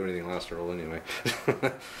 I didn't do anything last roll anyway.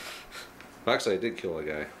 Actually, I did kill a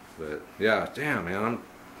guy, but yeah, damn, man,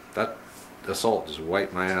 that assault just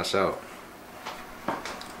wiped my ass out.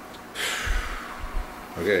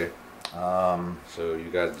 Okay. So you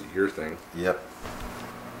got your thing. Yep.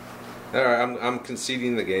 All right, I'm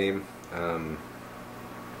conceding the game.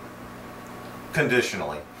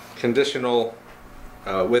 Conditionally. Conditional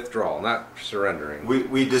withdrawal, not surrendering.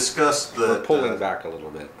 We discussed that. We're pulling back a little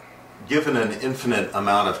bit. Given an infinite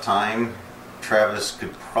amount of time, Travis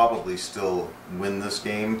could probably still win this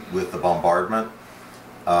game with the bombardment.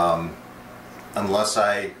 Unless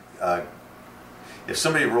if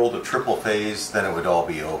somebody rolled a triple phase, then it would all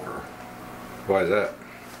be over. Why is that?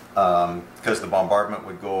 Because the bombardment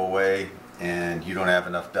would go away, and you don't have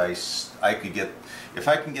enough dice. If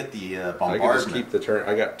I can get the bombardment. I can just keep the turn.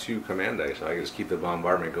 I got 2 command dice, so I can just keep the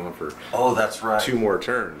bombardment going for. Oh, that's right. 2 more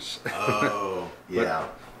turns. Oh, yeah.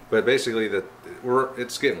 But basically,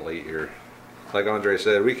 it's getting late here. Like Andre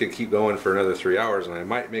said, we could keep going for another 3 hours, and I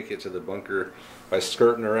might make it to the bunker by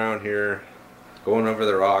skirting around here, going over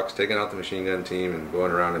the rocks, taking out the machine gun team, and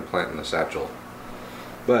going around and planting the satchel.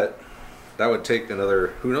 But that would take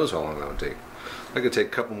another, who knows how long that would take. I could take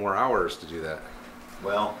a couple more hours to do that.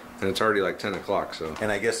 Well, and it's already like 10 o'clock, so.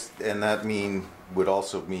 And I guess, and that would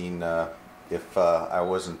also mean if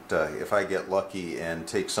I get lucky and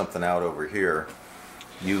take something out over here,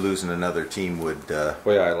 you losing another team would. Well,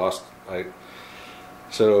 yeah,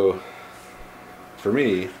 so for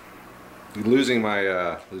me, losing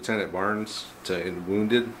my Lieutenant Barnes to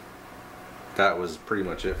wounded, that was pretty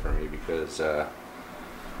much it for me, because I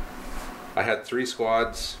had 3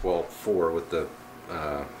 squads, well, 4 with the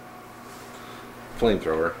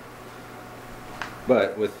flamethrower,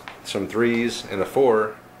 but with some 3s and a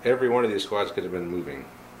 4, every one of these squads could have been moving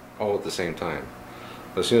all at the same time.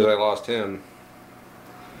 But as soon as I lost him,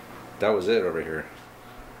 that was it over here.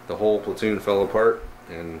 The whole platoon fell apart,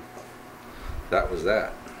 and that was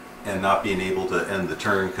that. And not being able to end the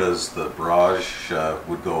turn because the barrage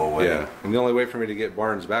would go away. Yeah, and the only way for me to get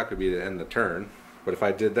Barnes back would be to end the turn. But if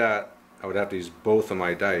I did that, I would have to use both of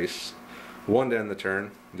my dice. One to end the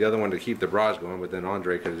turn, the other one to keep the barrage going, but then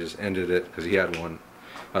Andre could have just ended it, because he had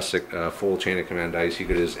a full chain of command dice. He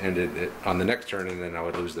could have just ended it on the next turn, and then I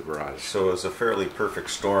would lose the barrage. So it was a fairly perfect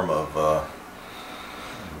storm of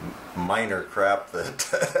minor crap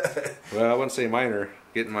that... Well, I wouldn't say minor.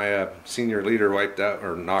 Getting my senior leader wiped out,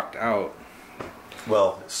 or knocked out.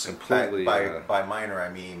 Well, completely. By minor, I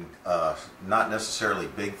mean not necessarily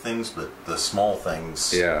big things, but the small things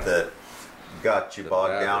that got you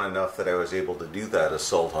bogged down enough that I was able to do that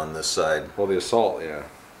assault on this side. Well, the assault, yeah.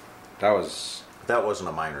 That wasn't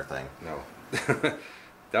a minor thing. No.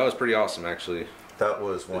 That was pretty awesome, actually. That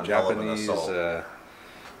was one hell of an assault. Japanese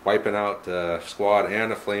wiping out the squad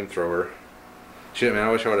and a flamethrower. Shit, man,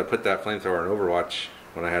 I wish I would have put that flamethrower in Overwatch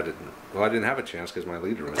when I had it. Well, I didn't have a chance because my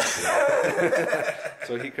leader was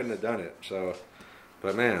so he couldn't have done it. So,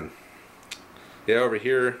 but man, yeah, over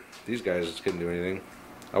here these guys just couldn't do anything.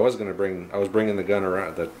 I was bringing the gun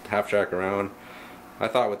around, the half track around. I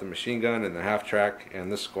thought with the machine gun and the half track and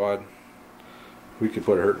this squad, we could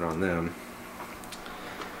put a hurting on them.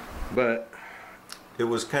 But it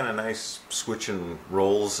was kind of nice switching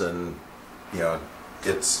roles, and you know,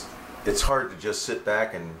 it's hard to just sit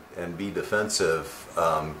back and be defensive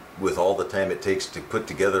with all the time it takes to put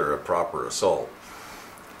together a proper assault.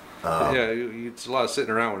 Yeah, it's a lot of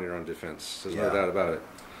sitting around when you're on defense. There's no doubt about it.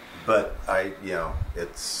 But I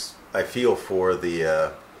feel for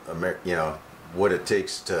the what it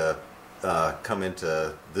takes to come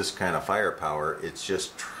into this kind of firepower. It's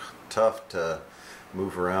just tough to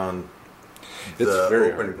move around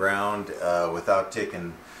the open ground without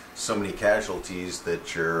taking so many casualties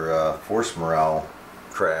that your force morale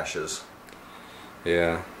crashes.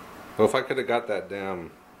 Yeah. Well, if I could have got that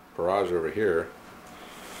damn barrage over here.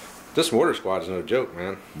 This mortar squad's no joke,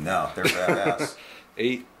 man. No, they're badass.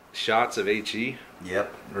 8 shots of HE.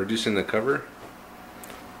 Yep. Reducing the cover.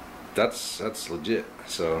 That's legit.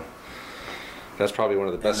 So that's probably one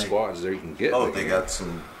of the best squads there you can get. Oh, they got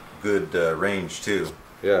some good range too.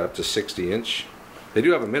 Yeah, up to 60 inch. They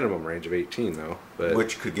do have a minimum range of 18 though, but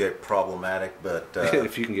which could get problematic, but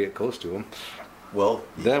if you can get close to them. Well,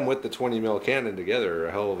 them with the 20 mil cannon together are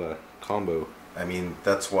a hell of a combo. I mean,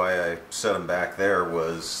 that's why I set them back there,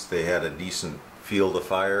 was they had a decent field of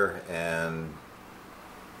fire, and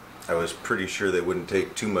I was pretty sure they wouldn't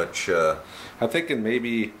take too much. I'm thinking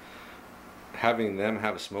maybe having them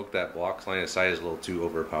have smoke that blocks line of sight is a little too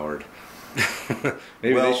overpowered.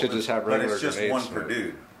 Maybe they should just have regular grenades. But it's just one per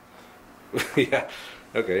dude. Yeah.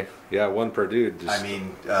 Okay. Yeah, one per dude. I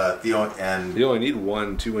mean, you only need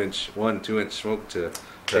one 2-inch smoke to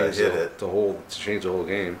hit it to change the whole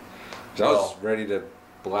game. So I was ready to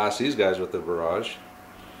blast these guys with the barrage,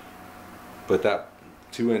 but that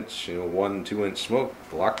 2-inch, one 2-inch smoke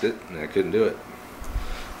blocked it, and I couldn't do it.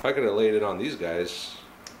 If I could have laid it on these guys,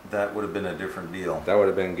 that would have been a different deal. That would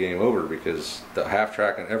have been game over, because the half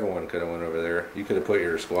track and everyone could have went over there. You could have put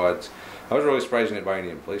your squads. I was really surprised you didn't buy any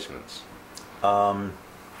emplacements. So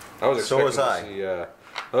was I.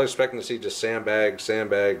 I was expecting to see just sandbag,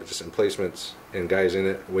 just emplacements and guys in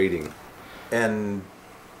it waiting. And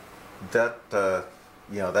that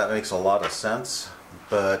that makes a lot of sense.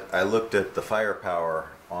 But I looked at the firepower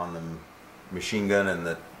on the machine gun and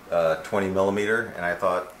the 20 millimeter, and I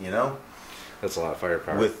thought, that's a lot of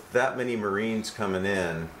firepower. With that many Marines coming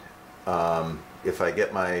in, if I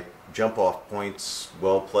get my jump off points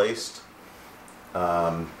well placed,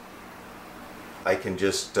 I can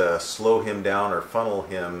just slow him down or funnel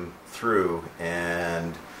him through,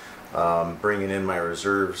 and bringing in my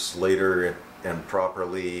reserves later and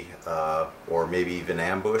properly, or maybe even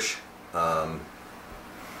ambush.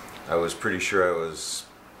 I was pretty sure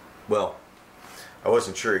I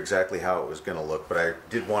wasn't sure exactly how it was going to look, but I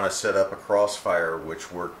did want to set up a crossfire,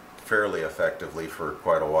 which worked fairly effectively for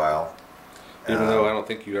quite a while. Even though I don't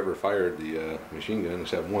think you ever fired the machine gun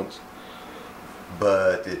except once.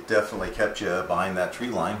 But it definitely kept you behind that tree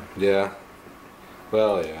line. Yeah.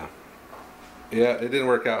 Well, yeah. Yeah, it didn't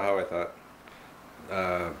work out how I thought.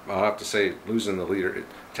 I'll have to say, losing the leader.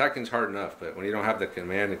 Attacking's hard enough, but when you don't have the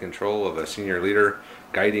command and control of a senior leader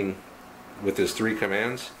guiding with his 3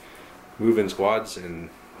 commands, moving squads, and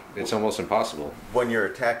it's almost impossible. When you're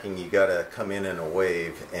attacking, you got to come in a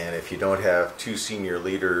wave, and if you don't have 2 senior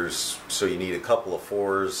leaders, so you need a couple of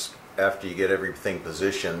 4s after you get everything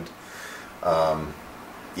positioned.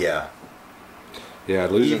 Yeah,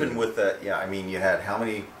 losing. Even with that, I mean, you had how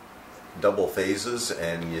many double phases,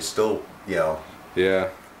 and you still, yeah,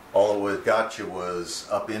 all it got you was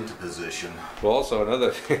up into position. Well, also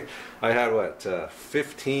another thing, I had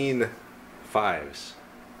 15 5s,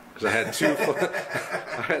 because I had 2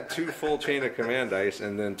 I had 2 full chain of command dice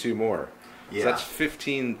and then 2 more. Yeah, so that's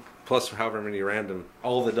 15 plus however many random,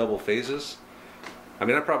 all the double phases. I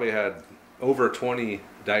mean, I probably had over 20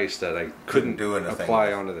 dice that I couldn't do anything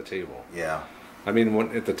apply onto the table. Yeah. I mean,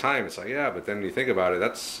 at the time, it's like, yeah, but then you think about it,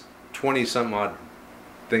 that's 20 some odd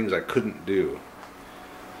things I couldn't do.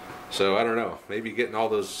 So I don't know. Maybe getting all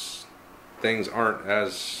those things aren't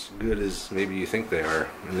as good as maybe you think they are,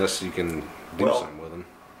 unless you can do something with them.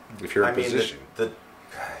 If you're in position.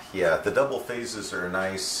 The double phases are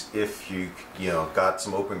nice if you got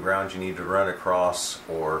some open ground you need to run across,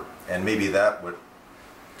 and maybe that would.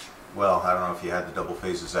 Well, I don't know if you had the double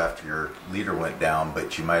phases after your leader went down,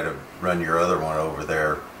 but you might have run your other one over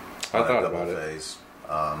there. I thought about it.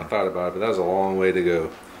 I thought about it, but that was a long way to go.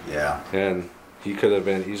 Yeah. And he could have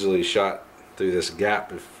been easily shot through this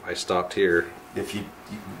gap if I stopped here. If you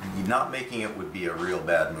not making it would be a real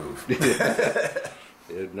bad move.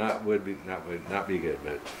 It would not be good,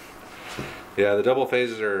 but yeah, the double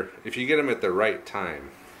phases are, if you get them at the right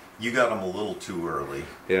time. You got them a little too early.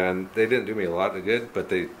 Yeah, and they didn't do me a lot of good,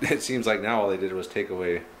 but it seems like now all they did was take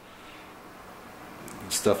away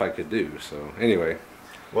stuff I could do. So anyway.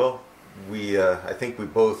 Well, I think we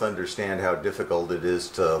both understand how difficult it is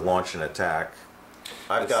to launch an attack.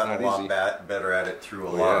 I've gotten a lot better at it through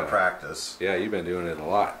a lot of practice. Yeah, you've been doing it a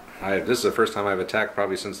lot. This is the first time I've attacked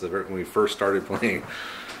probably since when we first started playing.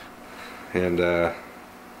 And I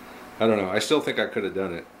don't know. I still think I could have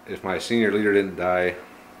done it if my senior leader didn't die.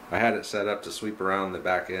 I had it set up to sweep around the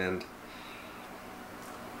back end.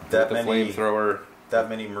 That the many flamethrower. That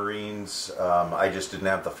many Marines. I just didn't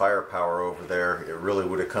have the firepower over there. It really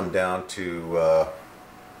would have come down to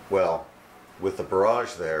Well, with the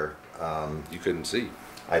barrage there, You couldn't see.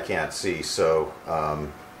 I can't see, so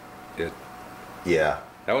It. yeah.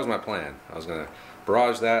 That was my plan. I was gonna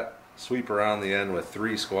barrage that, sweep around the end with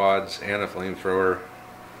 3 squads and a flamethrower,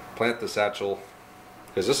 plant the satchel,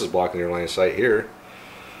 because this is blocking your line of sight here.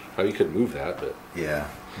 Oh, you could move that, but Yeah,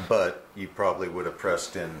 but you probably would have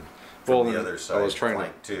pressed in from the other side. I was trying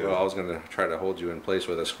flank to. too. Well, I was gonna try to hold you in place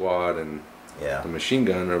with a squad and Yeah. the machine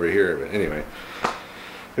gun over here. But anyway,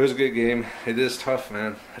 it was a good game. It is tough,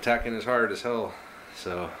 man. Attacking is hard as hell.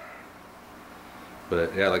 So,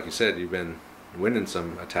 but yeah, like you said, you've been winning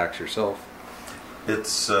some attacks yourself.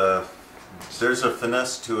 It's there's a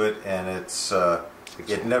finesse to it, and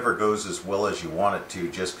it never goes as well as you want it to,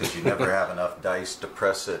 just because you never have enough dice to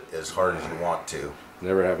press it as hard as you want to.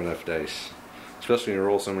 Never have enough dice, especially when you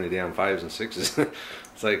roll so many damn 5s and 6s.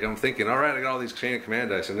 It's like I'm thinking, all right, I got all these chain of command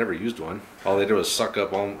dice. I never used one. All they did was suck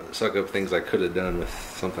up things I could have done with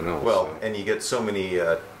something else. Well, so. and you get so many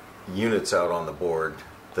units out on the board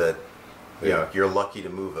that you know you're lucky to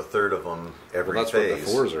move a third of them every Well, that's phase.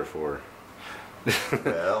 what the 4s are for.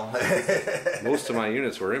 Well, Most of my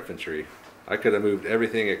units were infantry. I could have moved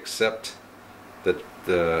everything except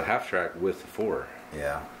the half track with the 4.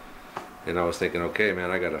 yeah. And I was thinking, okay,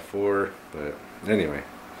 man, I got a 4. But anyway,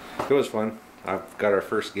 it was fun. I've got our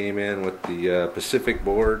first game in with the Pacific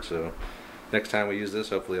board, so next time we use this,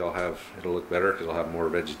 hopefully it'll look better because I'll have more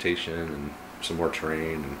vegetation and some more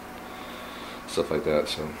terrain and stuff like that.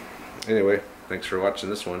 So anyway, thanks for watching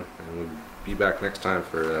this one, and we'll be back next time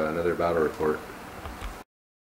for another battle report.